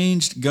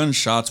exchanged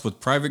gunshots with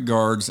private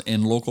guards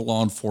and local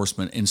law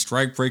enforcement, and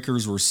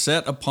strikebreakers were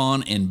set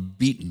upon and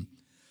beaten.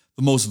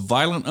 The most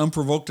violent,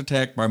 unprovoked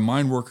attack by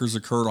mine workers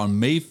occurred on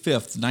May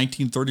 5th,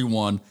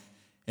 1931,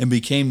 and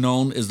became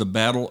known as the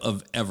Battle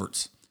of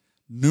Evarts.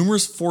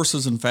 Numerous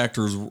forces and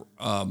factors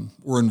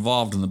were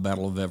involved in the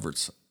Battle of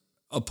Evarts.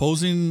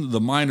 Opposing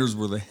the miners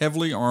were the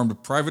heavily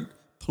armed private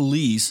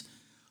police,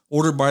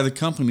 ordered by the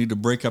company to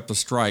break up the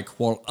strike,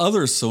 while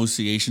other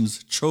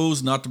associations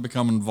chose not to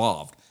become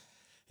involved.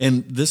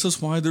 And this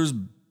is why there's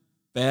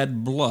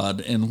bad blood,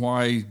 and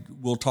why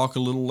we'll talk a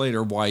little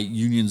later why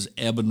unions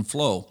ebb and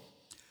flow.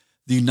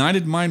 The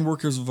United Mine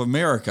Workers of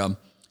America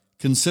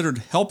considered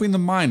helping the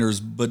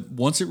miners, but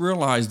once it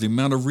realized the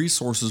amount of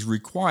resources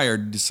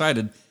required,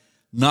 decided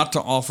not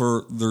to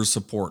offer their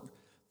support.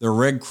 The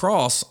Red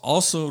Cross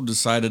also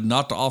decided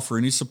not to offer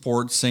any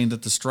support, saying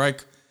that the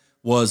strike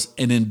was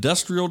an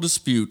industrial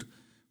dispute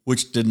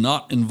which did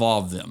not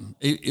involve them.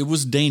 It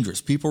was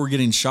dangerous. People were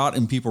getting shot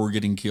and people were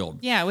getting killed.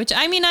 Yeah, which,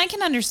 I mean, I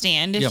can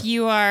understand if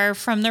you are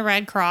from the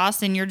Red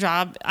Cross and your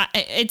job,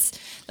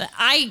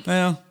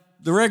 Well,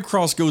 the Red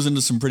Cross goes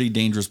into some pretty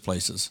dangerous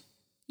places.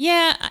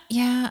 Yeah,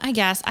 I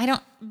guess.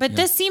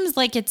 This seems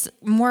like it's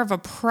more of a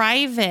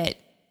private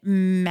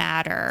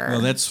matter.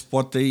 Well, that's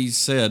what they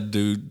said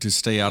to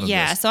stay out of this.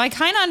 Yeah, so I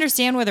kind of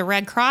understand where the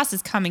Red Cross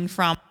is coming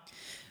from.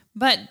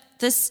 But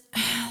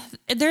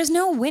there's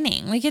no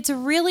winning. Like, it's a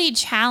really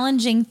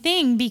challenging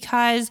thing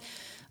because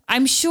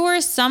I'm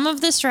sure some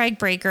of the strike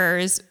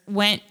breakers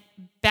went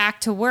back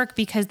to work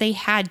because they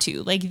had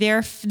to. Like,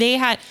 they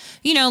had,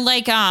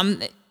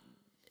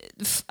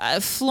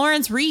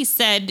 Florence Reese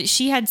said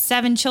she had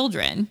 7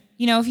 children.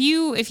 You know,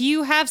 if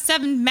you have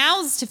 7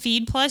 mouths to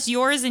feed plus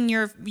yours and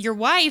your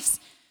wife's,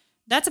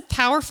 that's a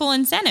powerful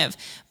incentive.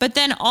 But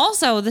then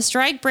also the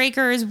strike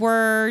breakers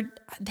were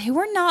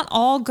not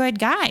all good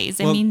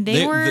guys. I mean,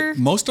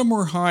 most of them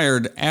were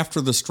hired after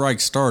the strike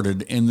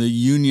started, and the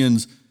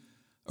unions,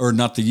 or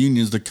not the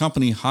unions, the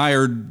company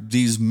hired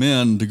these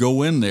men to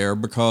go in there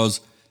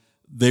because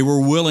they were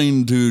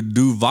willing to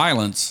do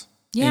violence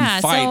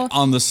and fight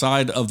on the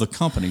side of the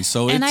company.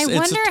 So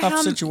it's a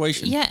tough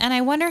situation. Yeah, and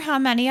I wonder how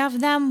many of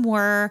them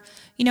were,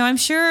 I'm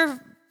sure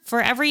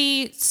for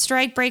every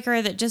strike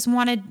breaker that just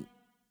wanted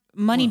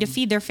money to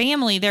feed their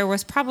family, there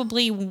was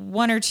probably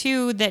 1 or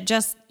 2 that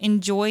just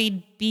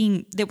enjoyed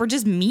that were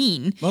just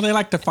mean. Well, they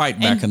like to fight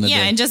back in the day.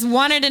 Yeah, and just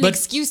wanted an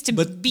excuse to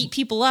beat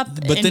people up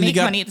and make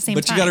money at the same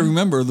time. But you got to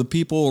remember, the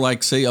people,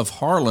 like, say, of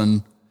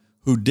Harlan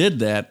who did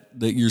that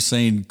you're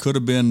saying could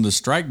have been the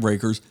strike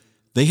breakers,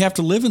 they have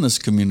to live in this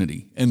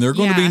community, and they're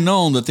going to be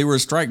known that they were a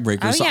strike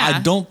breaker. Oh, so I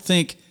don't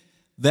think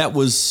that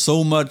was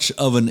so much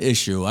of an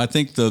issue. I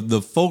think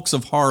the folks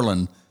of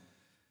Harlan,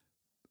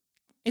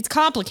 it's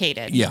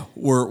complicated. Yeah,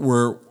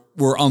 we're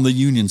on the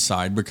union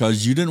side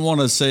because you didn't want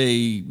to say,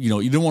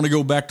 you didn't want to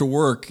go back to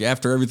work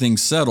after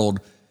everything's settled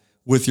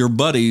with your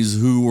buddies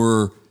who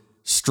were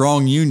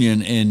strong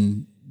union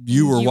and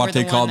you were what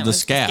they called the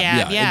scab.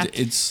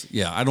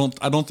 Yeah. I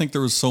don't think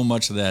there was so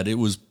much of that. It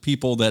was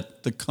people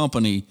that the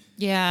company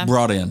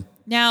brought in.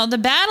 Now, the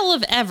Battle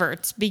of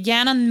Evarts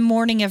began on the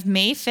morning of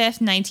May 5th,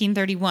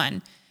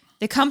 1931.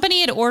 The company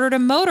had ordered a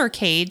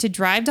motorcade to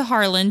drive to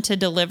Harlan to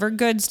deliver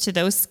goods to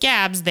those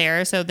scabs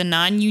there, so the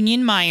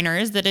non-union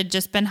miners that had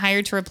just been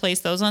hired to replace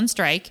those on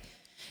strike.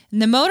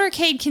 And the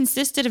motorcade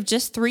consisted of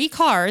just 3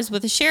 cars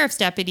with a sheriff's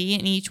deputy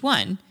in each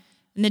one.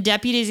 And the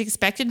deputies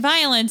expected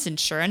violence, and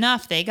sure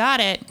enough, they got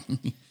it.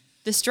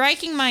 The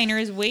striking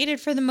miners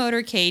waited for the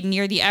motorcade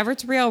near the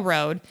Evarts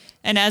Railroad,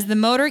 and as the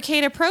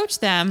motorcade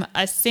approached them,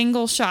 a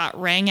single shot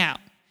rang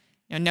out.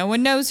 Now, no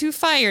one knows who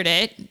fired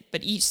it,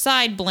 but each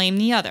side blamed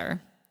the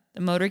other.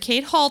 The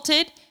motorcade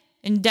halted,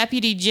 and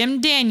Deputy Jim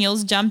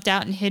Daniels jumped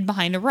out and hid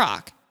behind a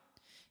rock.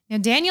 Now,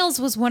 Daniels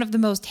was one of the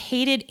most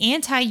hated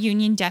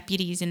anti-union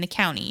deputies in the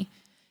county.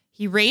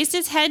 He raised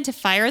his head to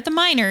fire at the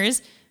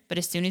miners, but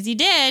as soon as he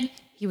did,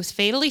 he was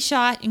fatally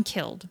shot and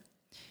killed.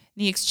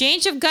 The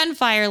exchange of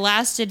gunfire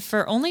lasted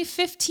for only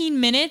 15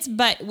 minutes,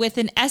 but with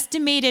an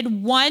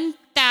estimated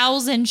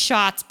 1,000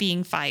 shots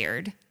being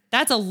fired.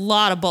 That's a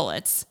lot of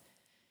bullets.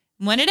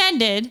 When it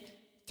ended,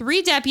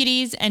 3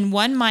 deputies and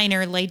 1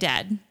 miner lay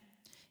dead.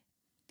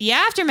 The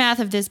aftermath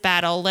of this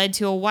battle led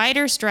to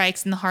wider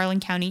strikes in the Harlan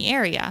County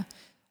area.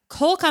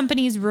 Coal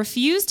companies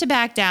refused to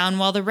back down,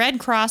 while the Red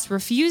Cross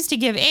refused to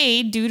give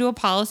aid due to a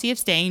policy of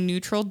staying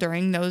neutral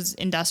during those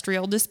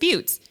industrial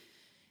disputes.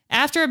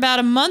 After about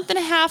a month and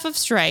a half of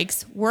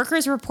strikes,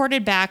 workers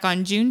reported back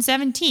on June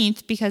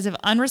 17th because of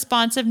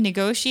unresponsive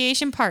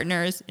negotiation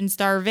partners and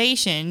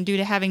starvation due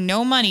to having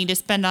no money to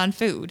spend on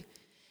food.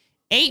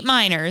 8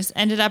 miners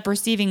ended up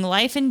receiving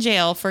life in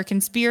jail for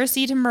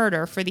conspiracy to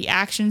murder for the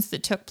actions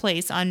that took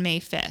place on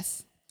May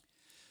 5th.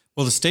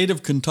 Well, the state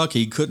of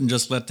Kentucky couldn't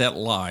just let that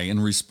lie.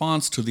 In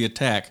response to the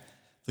attack,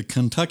 the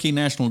Kentucky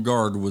National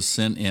Guard was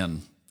sent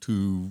in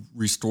to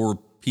restore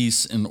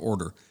peace and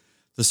order.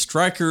 The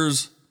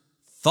strikers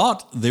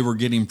thought they were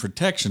getting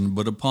protection,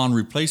 but upon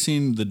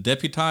replacing the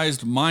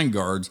deputized mine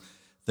guards,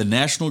 the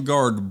National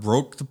Guard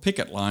broke the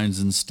picket lines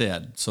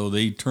instead. So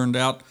they turned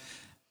out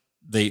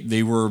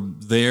they were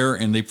there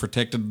and they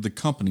protected the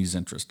company's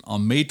interest.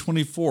 On May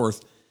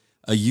 24th,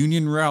 a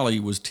union rally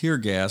was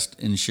tear-gassed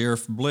and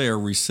Sheriff Blair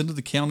rescinded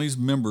the county's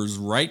members'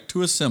 right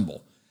to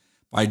assemble.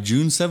 By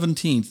June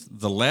 17th,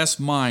 the last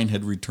mine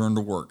had returned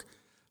to work.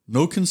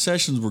 No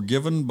concessions were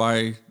given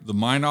by the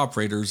mine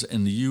operators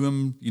and the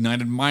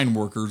United Mine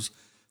Workers.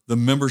 The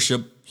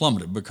membership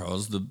plummeted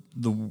because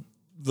the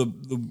the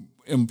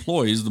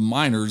employees, the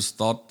miners,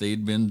 thought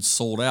they'd been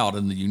sold out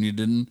and the union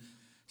didn't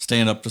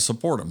stand up to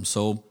support them.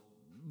 So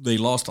they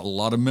lost a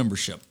lot of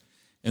membership.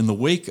 In the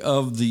wake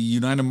of the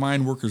United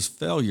Mine Workers'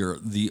 failure,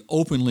 the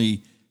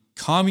openly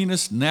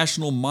Communist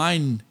National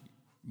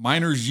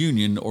Miners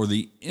Union, or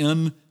the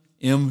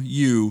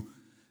NMU,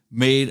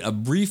 made a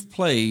brief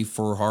play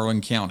for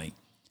Harlan County.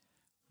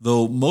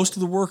 Though most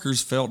of the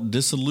workers felt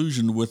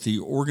disillusioned with the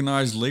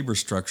organized labor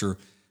structure,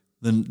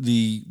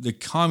 the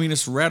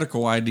communist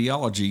radical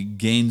ideology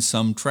gained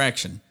some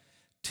traction.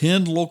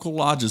 10 local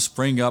lodges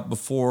sprang up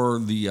before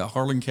the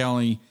Harlan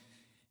County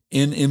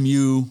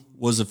NMU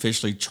was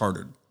officially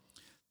chartered.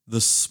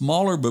 The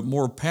smaller but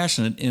more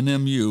passionate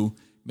NMU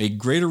made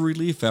greater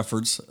relief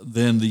efforts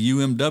than the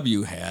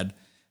UMW had,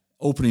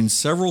 opening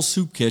several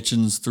soup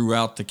kitchens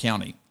throughout the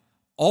county.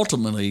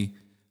 Ultimately,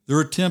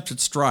 their attempt at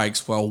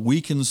strikes, while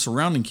weakened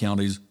surrounding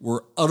counties,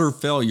 were utter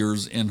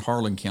failures in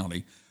Harlan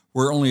County,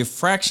 where only a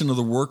fraction of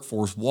the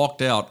workforce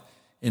walked out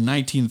in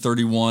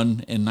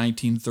 1931 and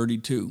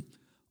 1932.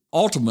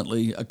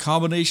 Ultimately, a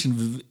combination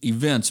of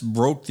events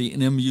broke the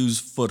NMU's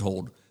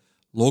foothold.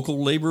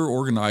 Local labor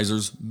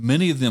organizers,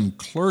 many of them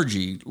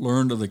clergy,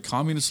 learned of the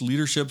communist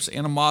leadership's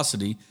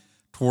animosity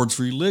towards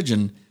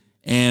religion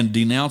and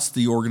denounced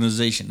the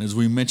organization. As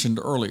we mentioned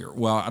earlier,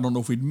 well, I don't know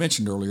if we'd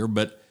mentioned earlier,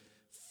 but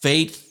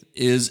faith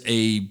is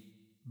a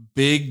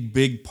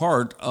big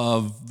part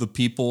of the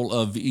people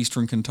of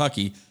Eastern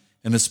Kentucky,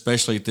 and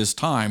especially at this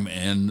time.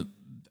 And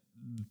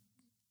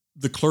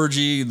the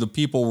clergy, the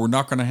people, were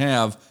not going to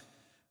have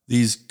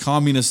these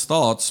communist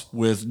thoughts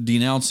with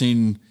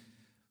denouncing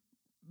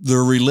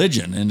their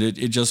religion, and it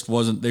just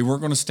wasn't. They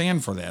weren't going to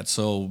stand for that.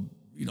 So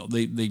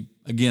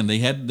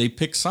they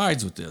picked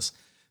sides with this.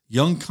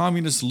 Young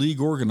Communist League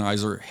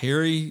organizer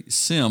Harry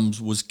Sims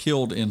was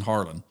killed in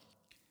Harlan,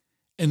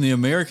 and the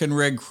American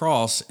Red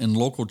Cross and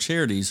local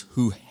charities,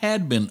 who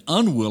had been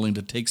unwilling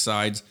to take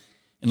sides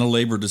in a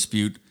labor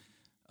dispute,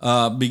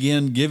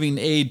 began giving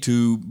aid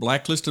to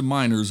blacklisted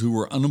miners who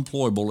were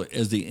unemployable,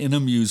 as the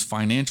NMU's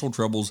financial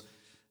troubles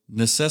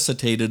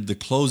necessitated the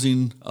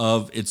closing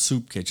of its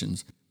soup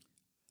kitchens.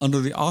 Under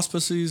the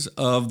auspices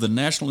of the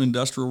National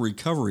Industrial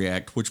Recovery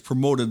Act, which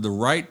promoted the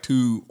right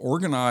to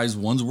organize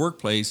one's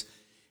workplace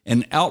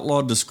and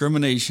outlawed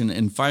discrimination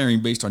and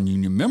firing based on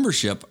union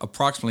membership,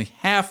 approximately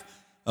half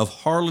of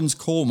Harlan's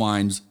coal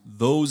mines,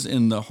 those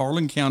in the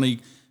Harlan County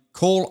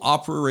Coal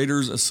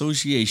Operators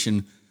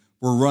Association,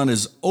 were run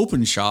as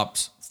open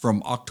shops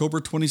from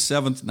October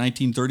 27,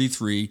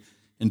 1933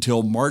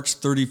 until March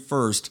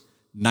 31st,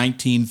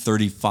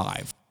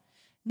 1935.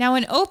 Now,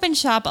 an open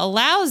shop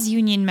allows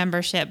union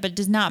membership but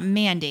does not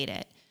mandate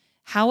it.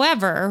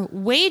 However,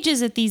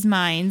 wages at these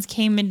mines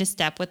came into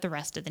step with the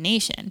rest of the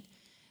nation.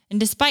 And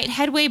despite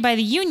headway by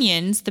the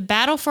unions, the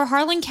battle for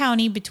Harlan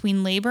County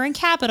between labor and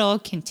capital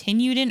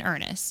continued in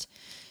earnest.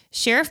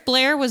 Sheriff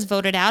Blair was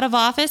voted out of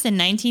office in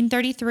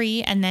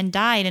 1933 and then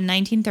died in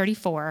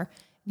 1934.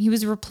 He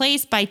was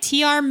replaced by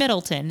T.R.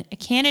 Middleton, a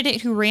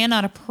candidate who ran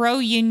on a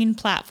pro-union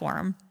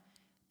platform.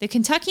 The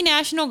Kentucky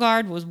National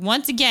Guard was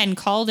once again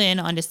called in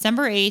on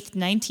December 8,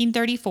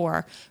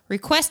 1934,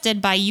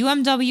 requested by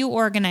UMW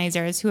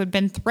organizers who had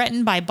been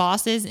threatened by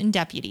bosses and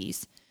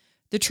deputies.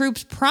 The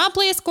troops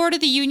promptly escorted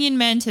the Union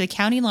men to the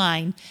county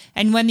line,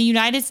 and when the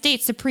United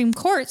States Supreme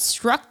Court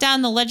struck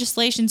down the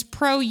legislation's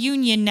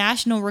pro-union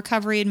National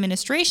Recovery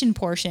Administration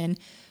portion,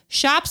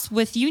 shops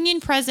with Union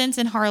presence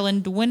in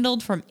Harlan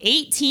dwindled from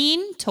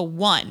 18 to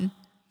 1.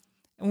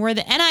 And where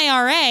the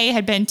NIRA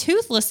had been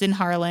toothless in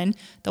Harlan,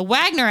 the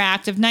Wagner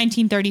Act of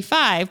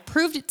 1935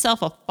 proved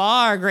itself a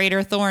far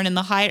greater thorn in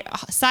the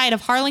side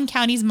of Harlan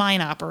County's mine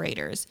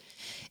operators.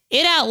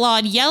 It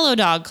outlawed yellow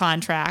dog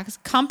contracts,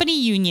 company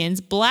unions,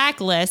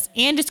 blacklists,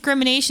 and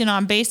discrimination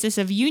on basis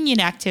of union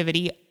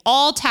activity,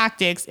 all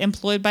tactics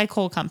employed by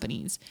coal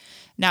companies.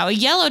 Now, a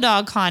yellow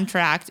dog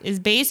contract is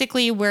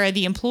basically where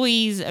the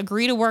employees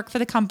agree to work for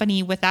the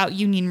company without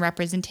union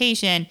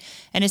representation,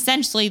 and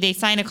essentially they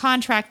sign a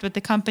contract with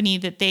the company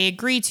that they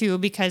agree to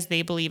because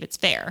they believe it's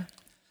fair.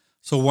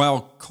 So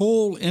while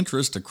coal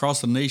interest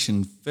across the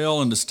nation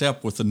fell into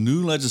step with the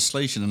new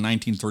legislation in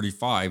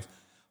 1935,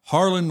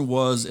 Harlan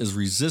was as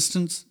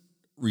resistant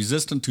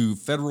to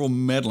federal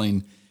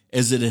meddling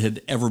as it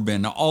had ever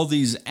been. Now, all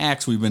these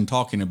acts we've been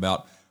talking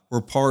about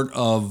were part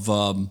of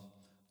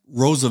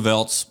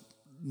Roosevelt's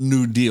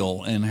New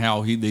Deal and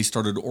how they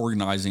started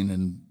organizing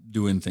and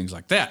doing things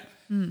like that.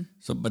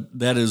 So, but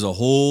that is a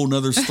whole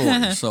nother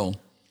story. So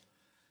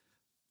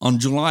on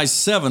July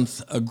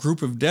 7th, a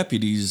group of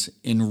deputies,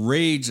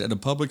 enraged at a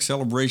public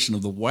celebration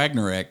of the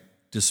Wagner Act,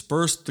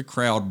 dispersed the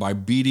crowd by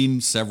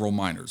beating several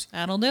miners.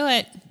 That'll do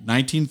it.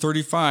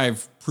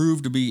 1935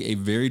 proved to be a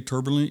very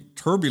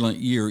turbulent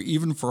year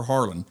even for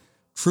Harlan.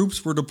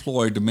 Troops were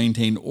deployed to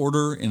maintain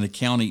order in the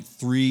county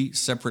 3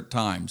 separate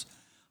times.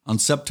 On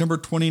September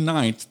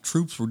 29th,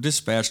 troops were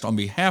dispatched on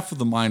behalf of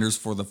the miners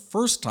for the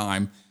first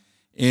time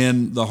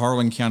in the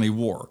Harlan County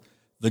War.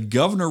 The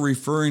governor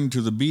referring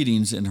to the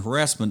beatings and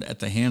harassment at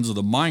the hands of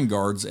the mine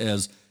guards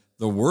as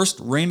the worst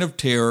reign of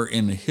terror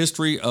in the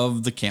history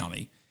of the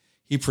county.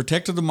 He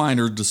protected the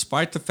miners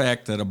despite the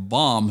fact that a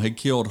bomb had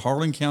killed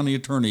Harlan County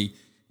Attorney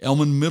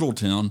Elman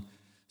Middleton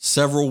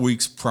several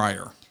weeks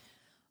prior.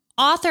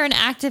 Author and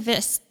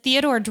activist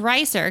Theodore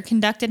Dreiser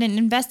conducted an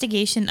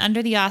investigation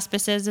under the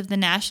auspices of the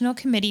National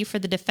Committee for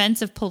the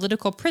Defense of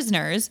Political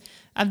Prisoners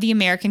of the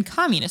American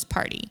Communist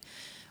Party,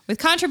 with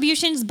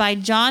contributions by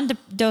John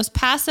Dos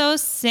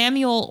Passos,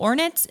 Samuel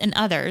Ornitz, and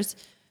others.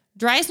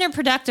 Dreiser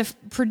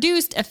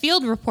produced a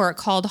field report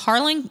called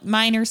Harlan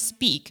Miners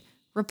Speak,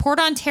 Report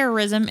on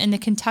Terrorism in the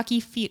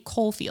Kentucky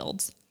Coal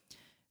Fields.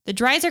 The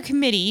Dreiser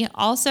Committee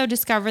also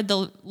discovered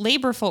the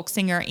labor folk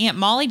singer Aunt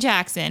Molly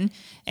Jackson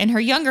and her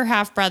younger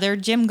half-brother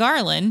Jim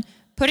Garland,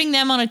 putting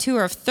them on a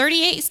tour of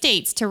 38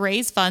 states to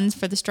raise funds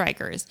for the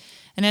strikers.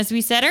 And as we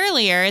said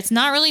earlier, it's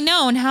not really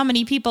known how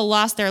many people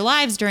lost their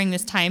lives during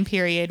this time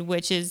period,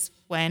 which is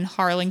when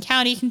Harlan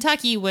County,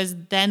 Kentucky was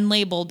then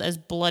labeled as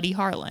Bloody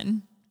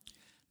Harlan.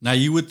 Now,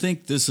 you would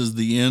think this is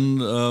the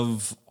end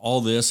of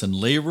all this, and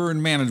labor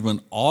and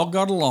management all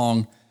got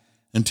along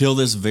until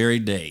this very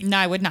day. No,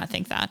 I would not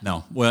think that.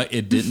 No, well,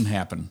 it didn't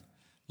happen.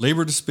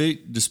 Labor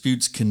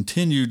disputes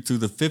continued through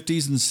the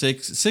 50s and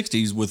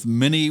 60s with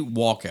many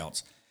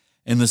walkouts.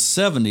 In the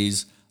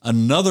 70s,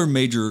 another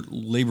major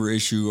labor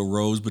issue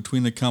arose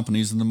between the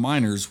companies and the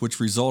miners, which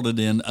resulted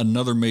in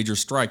another major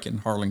strike in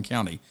Harlan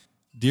County.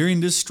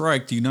 During this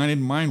strike, the United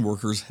Mine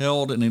Workers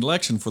held an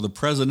election for the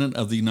president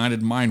of the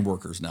United Mine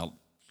Workers. Now,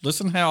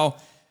 listen how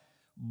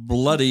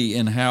bloody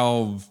and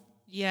how...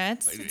 Yeah,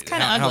 it's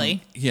kind of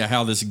ugly.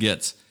 How this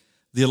gets.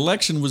 The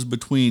election was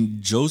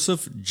between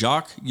Joseph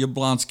Jock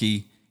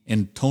Yablonsky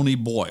and Tony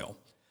Boyle.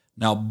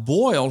 Now,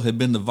 Boyle had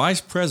been the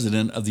vice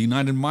president of the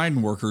United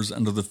Mine Workers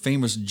under the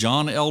famous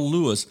John L.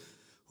 Lewis,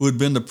 who had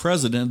been the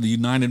president of the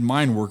United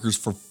Mine Workers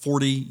for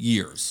 40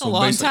 years. So a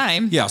long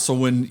time. Yeah,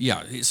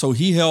 so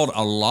he held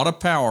a lot of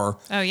power.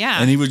 Oh,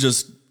 yeah. And he was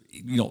just,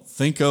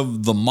 think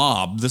of the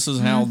mob. This is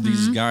how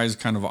these guys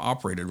kind of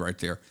operated right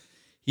there.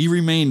 He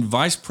remained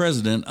vice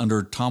president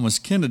under Thomas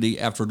Kennedy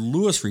after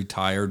Lewis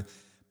retired,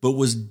 but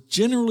was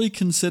generally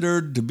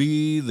considered to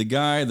be the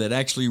guy that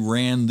actually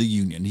ran the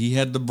union. He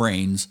had the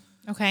brains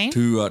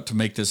to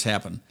make this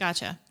happen.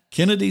 Gotcha.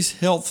 Kennedy's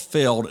health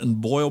failed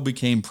and Boyle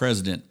became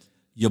president.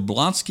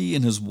 Yablonsky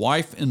and his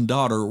wife and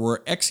daughter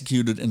were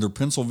executed in their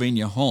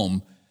Pennsylvania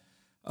home.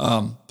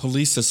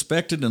 Police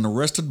suspected and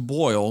arrested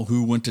Boyle,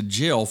 who went to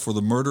jail for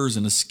the murders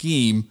in a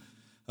scheme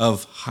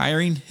of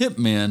hiring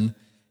hitmen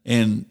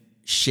and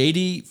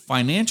shady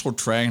financial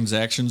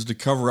transactions to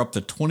cover up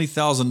the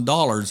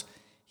 $20,000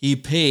 he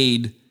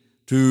paid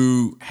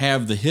to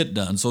have the hit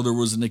done. So there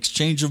was an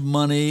exchange of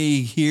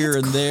money here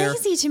and there.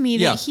 It's crazy to me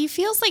that he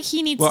feels like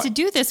he needs to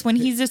do this when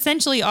he's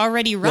essentially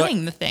already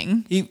running the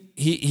thing.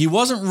 He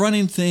wasn't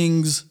running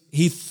things.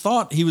 He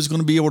thought he was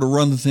going to be able to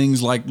run the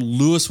things like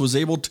Lewis was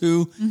able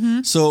to.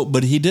 Mm-hmm. So,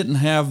 but he didn't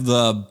have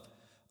the,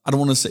 I don't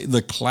want to say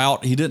the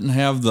clout. He didn't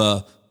have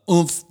the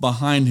oomph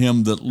behind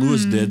him that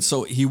Lewis did.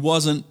 So he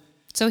wasn't.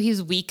 So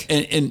he's weak.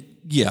 And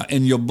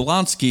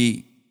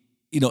Yablonsky,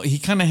 he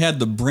kind of had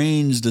the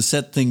brains to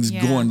set things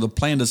going, the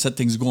plan to set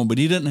things going, but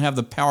he didn't have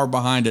the power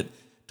behind it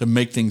to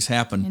make things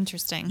happen.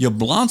 Interesting.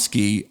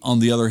 Yablonsky, on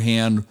the other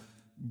hand,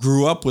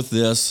 grew up with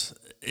this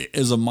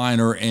as a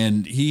miner,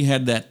 and he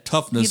had that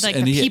toughness. He's like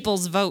and the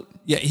people's vote.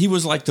 Yeah, he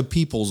was like the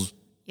people's,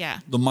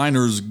 the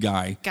miners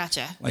guy.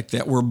 Gotcha. Like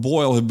that, where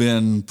Boyle had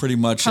been pretty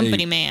much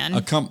company man.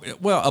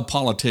 A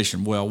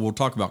politician. Well, we'll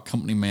talk about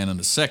company man in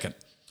a second.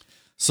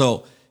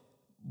 So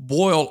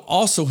Boyle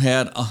also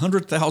had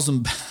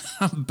 100,000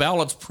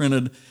 ballots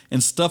printed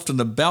and stuffed in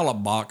the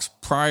ballot box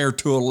prior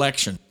to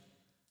election.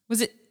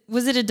 Was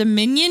it a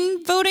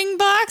Dominion voting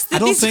box? I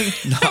don't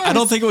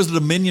think it was a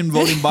Dominion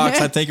voting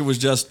box. I think it was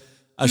just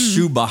a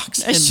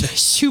shoebox. A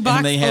shoebox.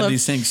 And they had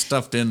these things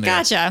stuffed in there.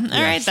 Gotcha.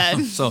 All right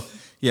then. So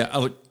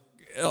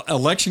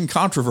election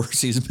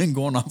controversy has been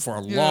going on for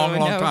a long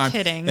time.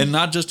 Kidding. And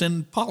not just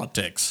in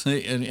politics,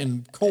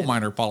 in coal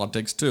miner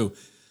politics too.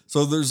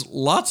 So there's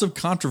lots of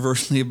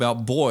controversy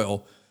about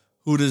Boyle,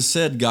 who it is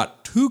said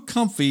got too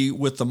comfy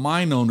with the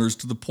mine owners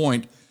to the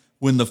point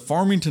when the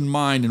Farmington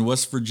mine in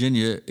West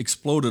Virginia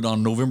exploded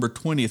on November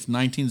 20th,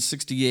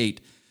 1968,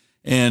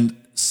 and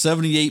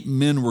 78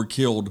 men were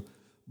killed.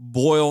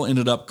 Boyle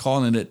ended up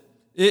calling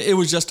it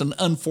was just an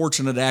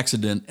unfortunate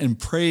accident and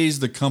praised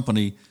the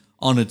company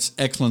on its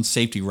excellent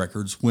safety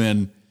records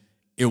when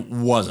it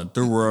wasn't.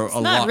 There were a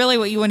lot. Not really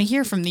what you want to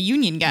hear from the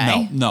union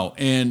guy. No.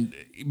 And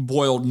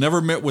Boyle never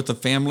met with the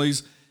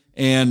families.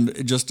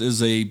 And just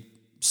as a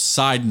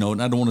side note,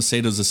 and I don't want to say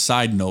it as a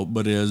side note,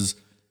 but as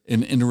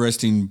an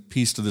interesting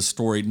piece to this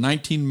story,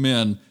 19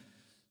 men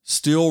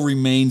still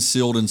remain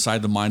sealed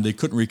inside the mine. They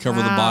couldn't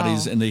recover the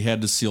bodies, and they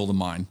had to seal the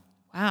mine.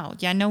 Wow.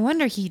 Yeah, no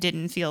wonder he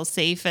didn't feel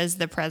safe as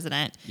the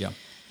president. Yeah.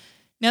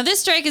 Now,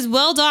 this strike is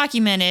well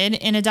documented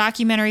in a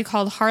documentary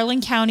called Harlan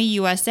County,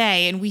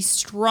 USA, and we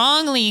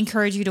strongly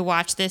encourage you to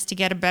watch this to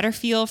get a better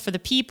feel for the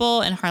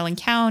people in Harlan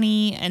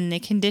County and the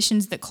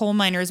conditions that coal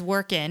miners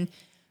work in.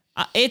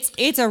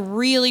 It's a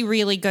really,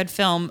 really good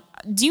film.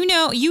 Do you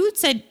know, you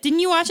said, didn't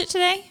you watch it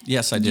today?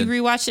 Yes, I did.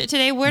 You rewatched it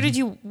today? Where did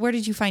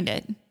you find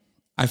it?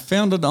 I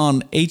found it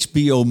on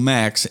HBO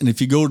Max, and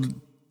if you go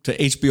to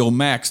HBO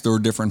Max, there are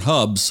different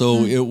hubs.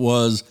 So it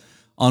was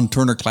on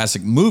Turner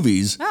Classic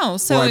Movies. Oh,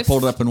 so where I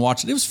pulled it up and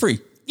watched it. It was free.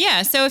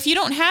 Yeah, so if you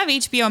don't have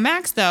HBO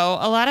Max, though,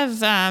 a lot of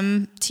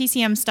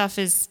TCM stuff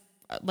is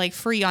like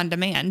free on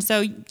demand.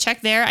 So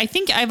check there. I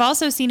think I've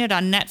also seen it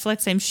on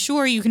Netflix. I'm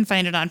sure you can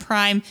find it on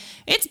Prime.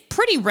 It's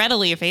pretty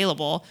readily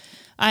available.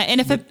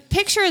 And if a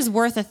picture is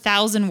worth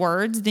 1,000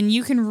 words, then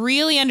you can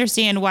really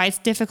understand why it's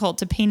difficult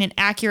to paint an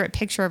accurate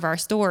picture of our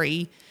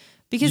story.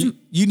 Because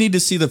you need to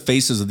see the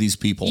faces of these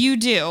people. You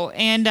do.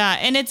 And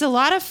it's a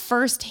lot of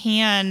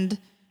firsthand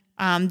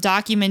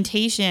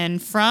documentation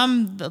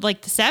from the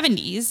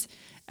 70s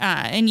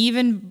and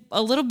even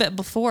a little bit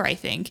before, I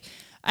think.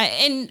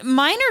 And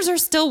miners are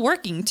still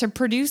working to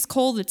produce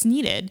coal that's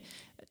needed.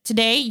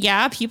 Today,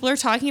 yeah, people are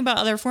talking about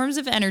other forms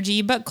of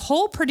energy, but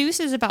coal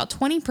produces about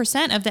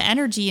 20% of the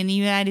energy in the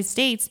United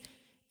States.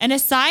 And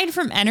aside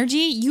from energy,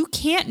 you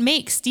can't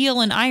make steel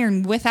and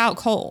iron without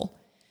coal.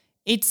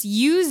 It's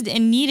used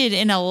and needed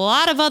in a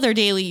lot of other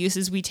daily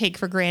uses we take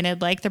for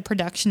granted, like the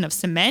production of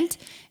cement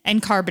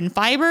and carbon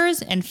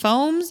fibers and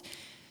foams.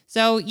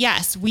 So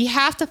yes, we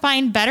have to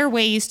find better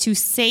ways to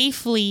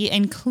safely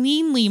and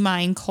cleanly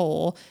mine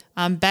coal,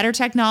 better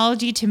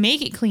technology to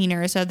make it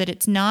cleaner so that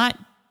it's not,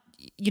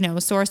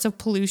 a source of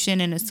pollution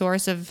and a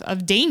source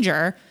of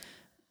danger.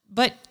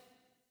 But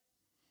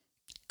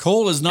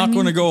coal is not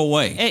going to go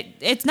away.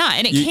 It's not,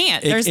 and it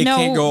can't. It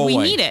can't go away.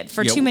 We need it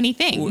for too many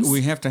things.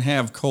 We have to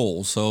have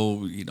coal.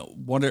 So,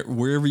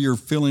 wherever your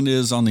feeling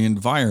is on the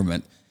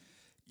environment,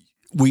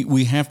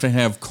 we have to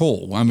have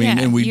coal. I mean,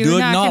 and we do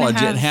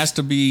acknowledge it has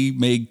to be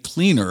made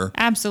cleaner.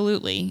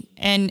 Absolutely.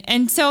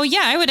 And so,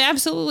 yeah, I would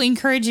absolutely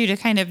encourage you to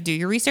kind of do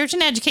your research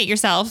and educate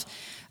yourself.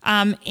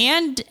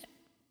 And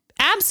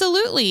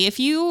absolutely, if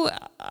you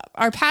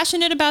are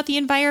passionate about the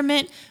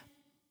environment,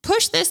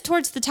 push this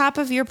towards the top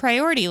of your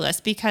priority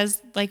list because,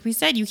 like we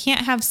said, you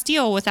can't have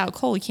steel without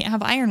coal. You can't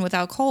have iron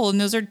without coal. And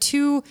those are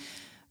two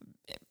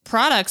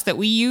products that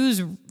we use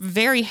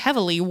very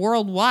heavily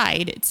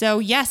worldwide. So,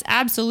 yes,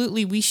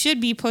 absolutely, we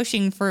should be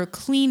pushing for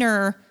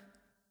cleaner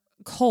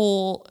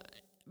coal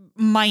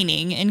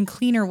mining and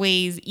cleaner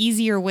ways,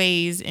 easier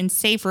ways, and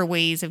safer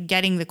ways of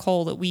getting the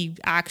coal that we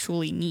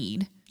actually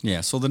need.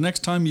 Yeah, so the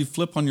next time you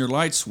flip on your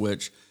light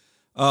switch,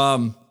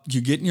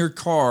 you get in your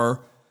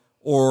car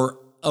or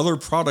other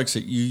products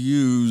that you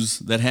use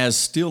that has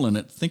steel in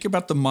it, think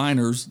about the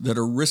miners that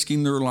are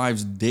risking their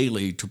lives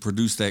daily to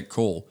produce that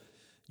coal.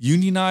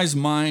 Unionized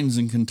mines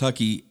in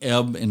Kentucky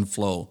ebb and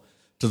flow.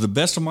 To the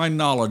best of my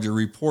knowledge, a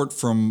report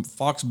from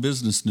Fox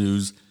Business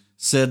News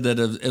said that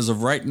as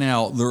of right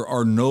now, there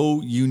are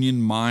no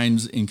union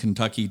mines in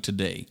Kentucky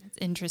today. That's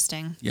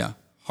interesting. Yeah.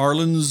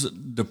 Harlan's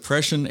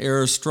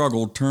Depression-era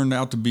struggle turned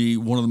out to be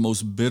one of the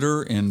most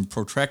bitter and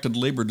protracted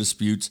labor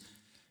disputes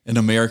in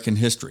American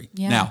history.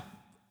 Yeah. Now,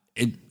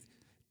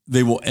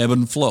 they will ebb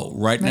and flow.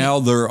 Right now,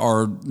 there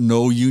are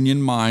no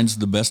union mines, to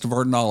the best of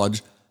our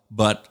knowledge,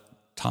 but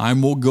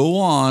time will go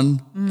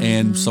on,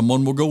 and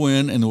someone will go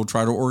in and they'll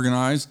try to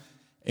organize,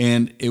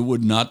 and it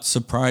would not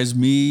surprise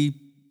me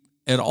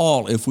at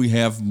all if we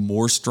have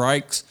more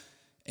strikes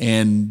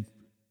and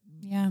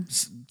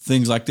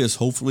things like this.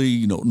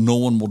 Hopefully, no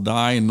one will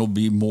die, and there'll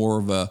be more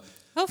of a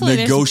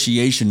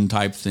negotiation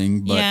type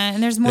thing. But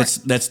and there's more.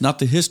 That's not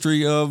the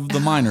history of the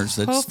miners.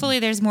 Hopefully,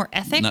 there's more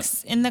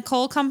ethics in the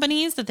coal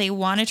companies that they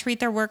want to treat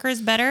their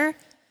workers better.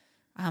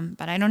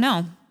 But I don't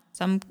know.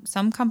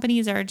 Some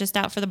companies are just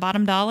out for the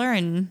bottom dollar,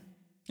 and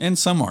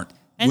some aren't.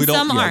 And we don't,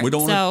 some aren't. We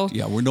don't.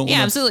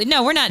 Absolutely.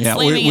 No, we're not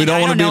slaving. We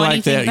don't want to be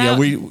like that.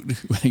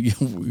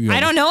 I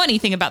don't know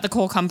anything about the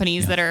coal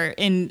companies that are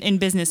in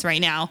business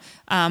right now.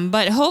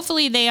 But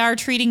hopefully they are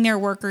treating their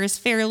workers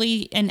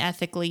fairly and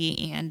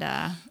ethically,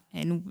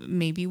 and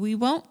maybe we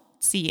won't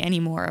see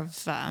any more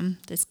of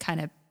this kind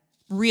of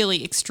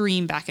really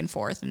extreme back and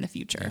forth in the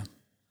future. Yeah.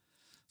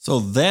 So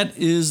that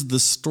is the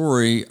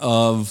story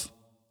of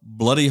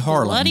Bloody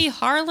Harlan. Bloody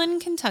Harlan,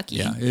 Kentucky.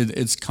 Yeah,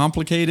 it's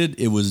complicated.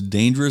 It was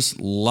dangerous.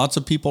 Lots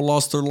of people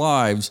lost their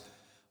lives,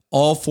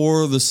 all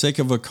for the sake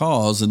of a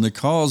cause. And the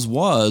cause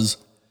was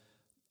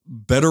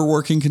better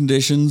working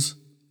conditions,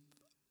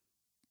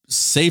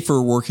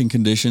 safer working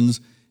conditions,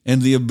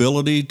 and the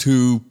ability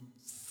to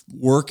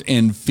work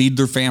and feed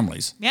their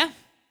families. Yeah.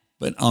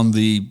 But on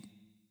the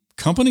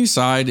company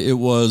side, it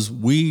was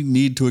we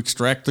need to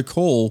extract the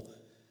coal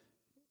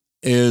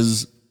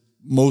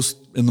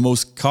in the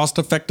most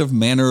cost-effective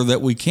manner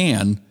that we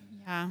can.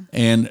 Yeah.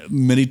 And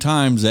many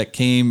times that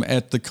came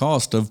at the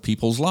cost of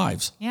people's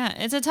lives. Yeah,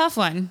 it's a tough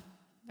one.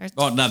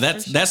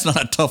 That's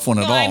not a tough one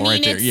at all,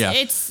 right there. Yeah.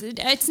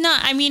 It's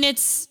not. I mean,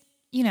 it's,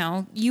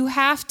 you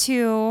have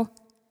to.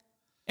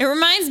 It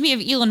reminds me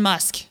of Elon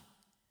Musk.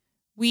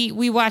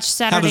 We watched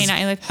Saturday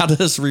Night Live. How does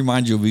this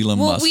remind you of Elon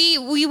Musk?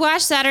 We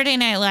watched Saturday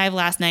Night Live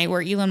last night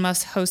where Elon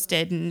Musk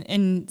hosted,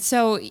 and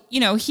so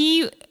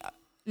he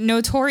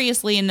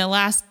notoriously in the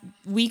last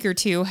week or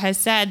two has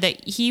said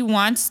that he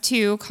wants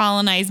to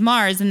colonize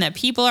Mars and that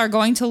people are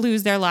going to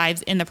lose their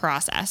lives in the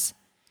process.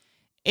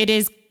 It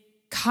is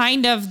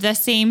kind of the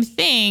same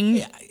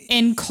thing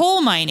in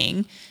coal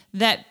mining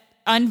that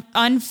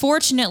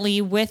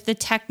unfortunately, with the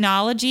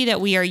technology that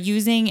we are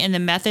using and the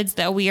methods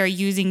that we are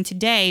using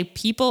today,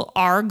 people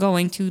are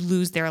going to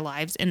lose their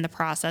lives in the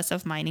process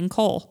of mining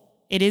coal.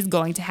 It is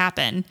going to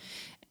happen.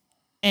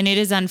 And it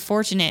is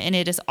unfortunate and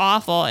it is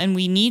awful. And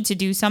we need to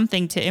do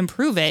something to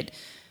improve it.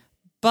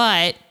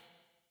 But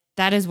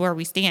that is where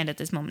we stand at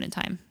this moment in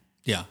time.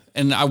 Yeah.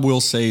 And I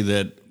will say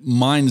that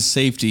mine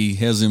safety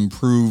has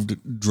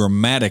improved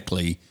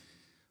dramatically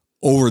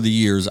over the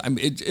years. I mean,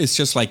 it's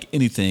just like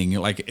anything.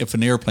 Like if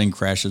an airplane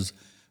crashes,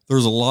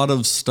 there's a lot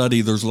of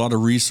study, there's a lot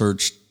of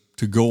research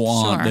to go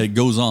on that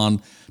goes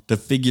on to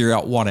figure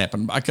out what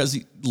happened. Because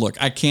look,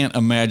 I can't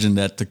imagine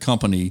that the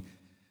company,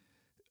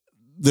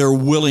 they're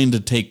willing to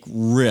take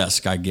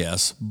risk, I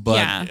guess.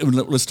 But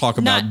let's talk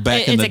about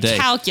back in the day. It's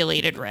a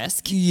calculated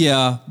risk.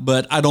 Yeah,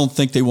 but I don't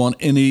think they want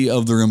any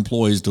of their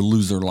employees to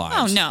lose their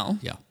lives. Oh, no.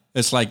 Yeah.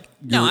 It's like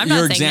I'm not your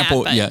saying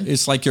example. that, but...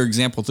 it's like your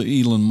example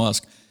to Elon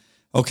Musk.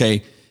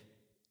 Okay.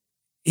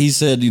 He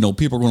said,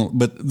 people are going to,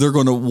 but they're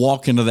going to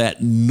walk into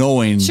that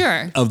knowing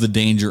of the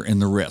danger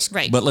and the risk.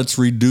 Right. But let's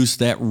reduce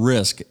that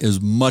risk as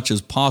much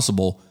as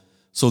possible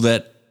so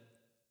that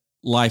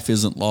life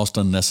isn't lost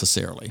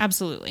unnecessarily.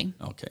 Absolutely.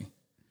 Okay.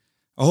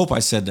 I hope I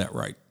said that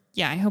right.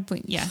 Yeah, I hope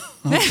we, yeah.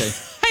 Okay.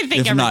 I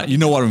think if not, you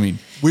know what I mean.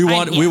 We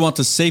want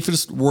the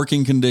safest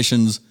working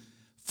conditions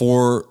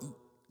for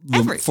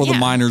the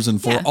miners and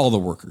for all the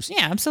workers.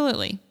 Yeah,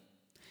 absolutely.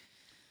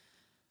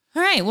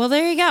 All right. Well,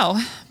 there you go.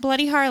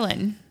 Bloody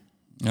Harlan.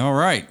 All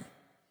right.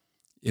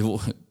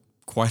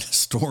 Quite a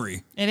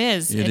story. It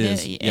is. It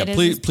is. Yeah,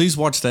 please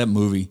watch that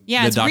movie.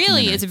 Yeah, it's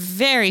a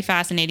very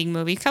fascinating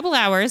movie. A couple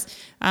hours,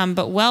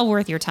 but well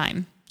worth your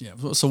time.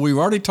 Yeah. So we've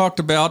already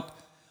talked about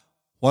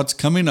what's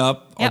coming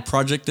up. Our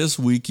project this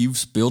week. You've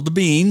spilled the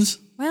beans.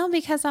 Well,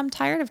 because I'm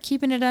tired of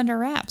keeping it under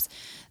wraps.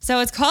 So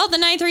it's called the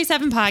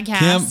 937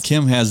 Podcast.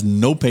 Kim has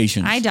no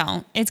patience. I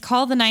don't. It's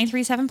called the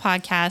 937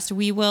 Podcast.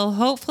 We will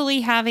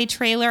hopefully have a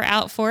trailer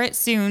out for it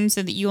soon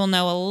so that you will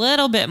know a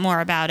little bit more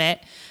about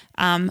it.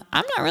 I'm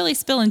not really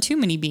spilling too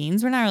many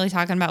beans. We're not really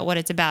talking about what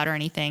it's about or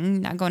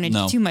anything. Not going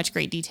into too much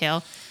great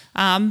detail.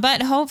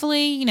 But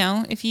hopefully,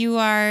 if you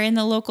are in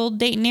the local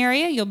Dayton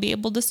area, you'll be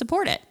able to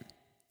support it.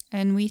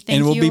 And we thank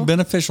you. And it will be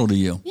beneficial to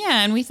you.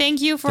 Yeah, and we thank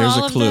you for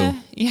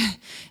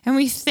and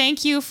we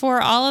thank you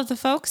for all of the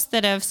folks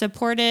that have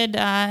supported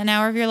An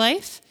Hour of Your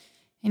Life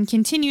and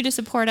continue to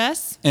support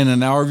us. And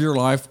An Hour of Your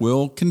Life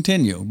will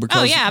continue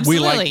because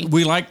absolutely.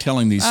 we like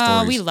telling these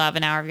stories. We love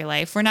An Hour of Your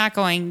Life.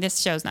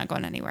 This show's not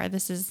going anywhere.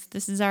 This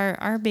is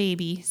our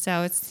baby.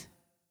 So it's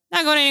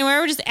not going anywhere.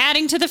 We're just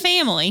adding to the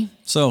family.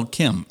 So,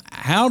 Kim,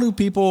 how do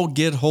people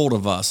get hold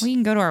of us? Well, you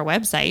can go to our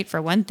website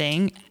for one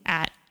thing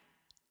at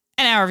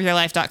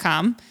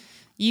anhourofyourlife.com.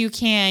 You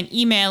can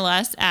email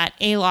us at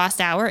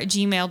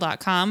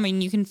alosthour@gmail.com,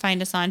 and you can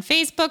find us on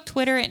Facebook,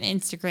 Twitter, and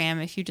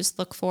Instagram if you just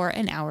look for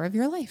An Hour of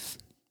Your Life.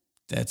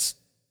 That's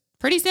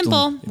pretty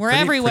simple. We're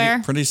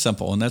everywhere. Pretty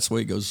simple, and that's the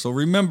way it goes. So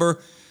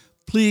remember,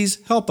 please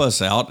help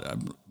us out.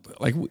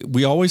 Like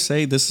we always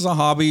say, this is a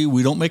hobby.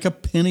 We don't make a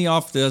penny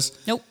off this.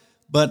 Nope.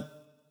 But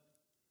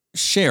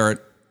share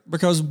it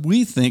because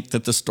we think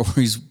that the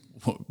stories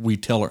we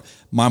tell her.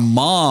 My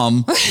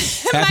mom,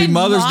 happy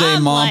Mother's Day,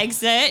 Mom.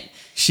 Likes it.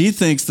 She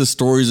thinks the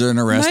stories are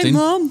interesting. My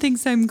mom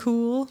thinks I'm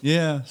cool.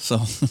 Yeah. So,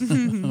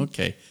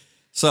 okay.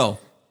 So,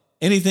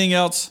 anything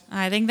else?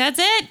 I think that's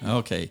it.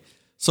 Okay.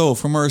 So,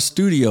 from our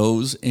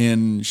studios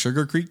in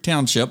Sugar Creek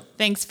Township.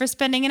 Thanks for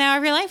spending an hour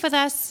of your life with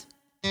us.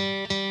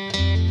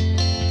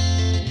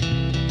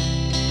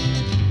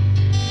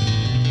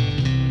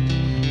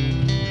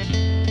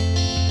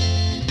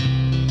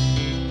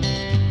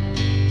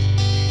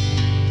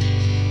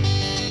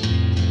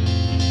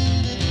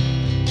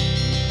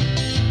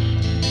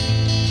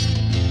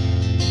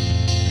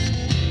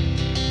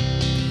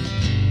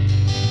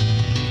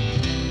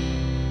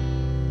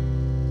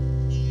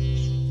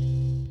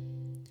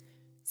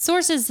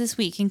 Sources this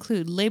week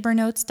include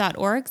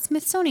labornotes.org,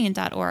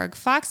 smithsonian.org,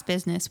 Fox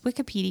Business,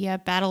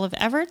 Wikipedia, Battle of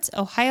Everett,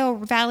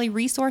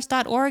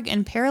 OhioValleyResource.org,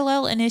 and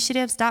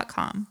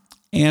ParallelInitiatives.com.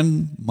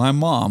 And my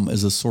mom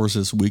is a source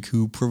this week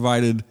who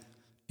provided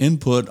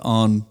input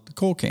on the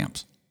coal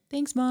camps.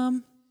 Thanks,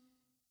 Mom.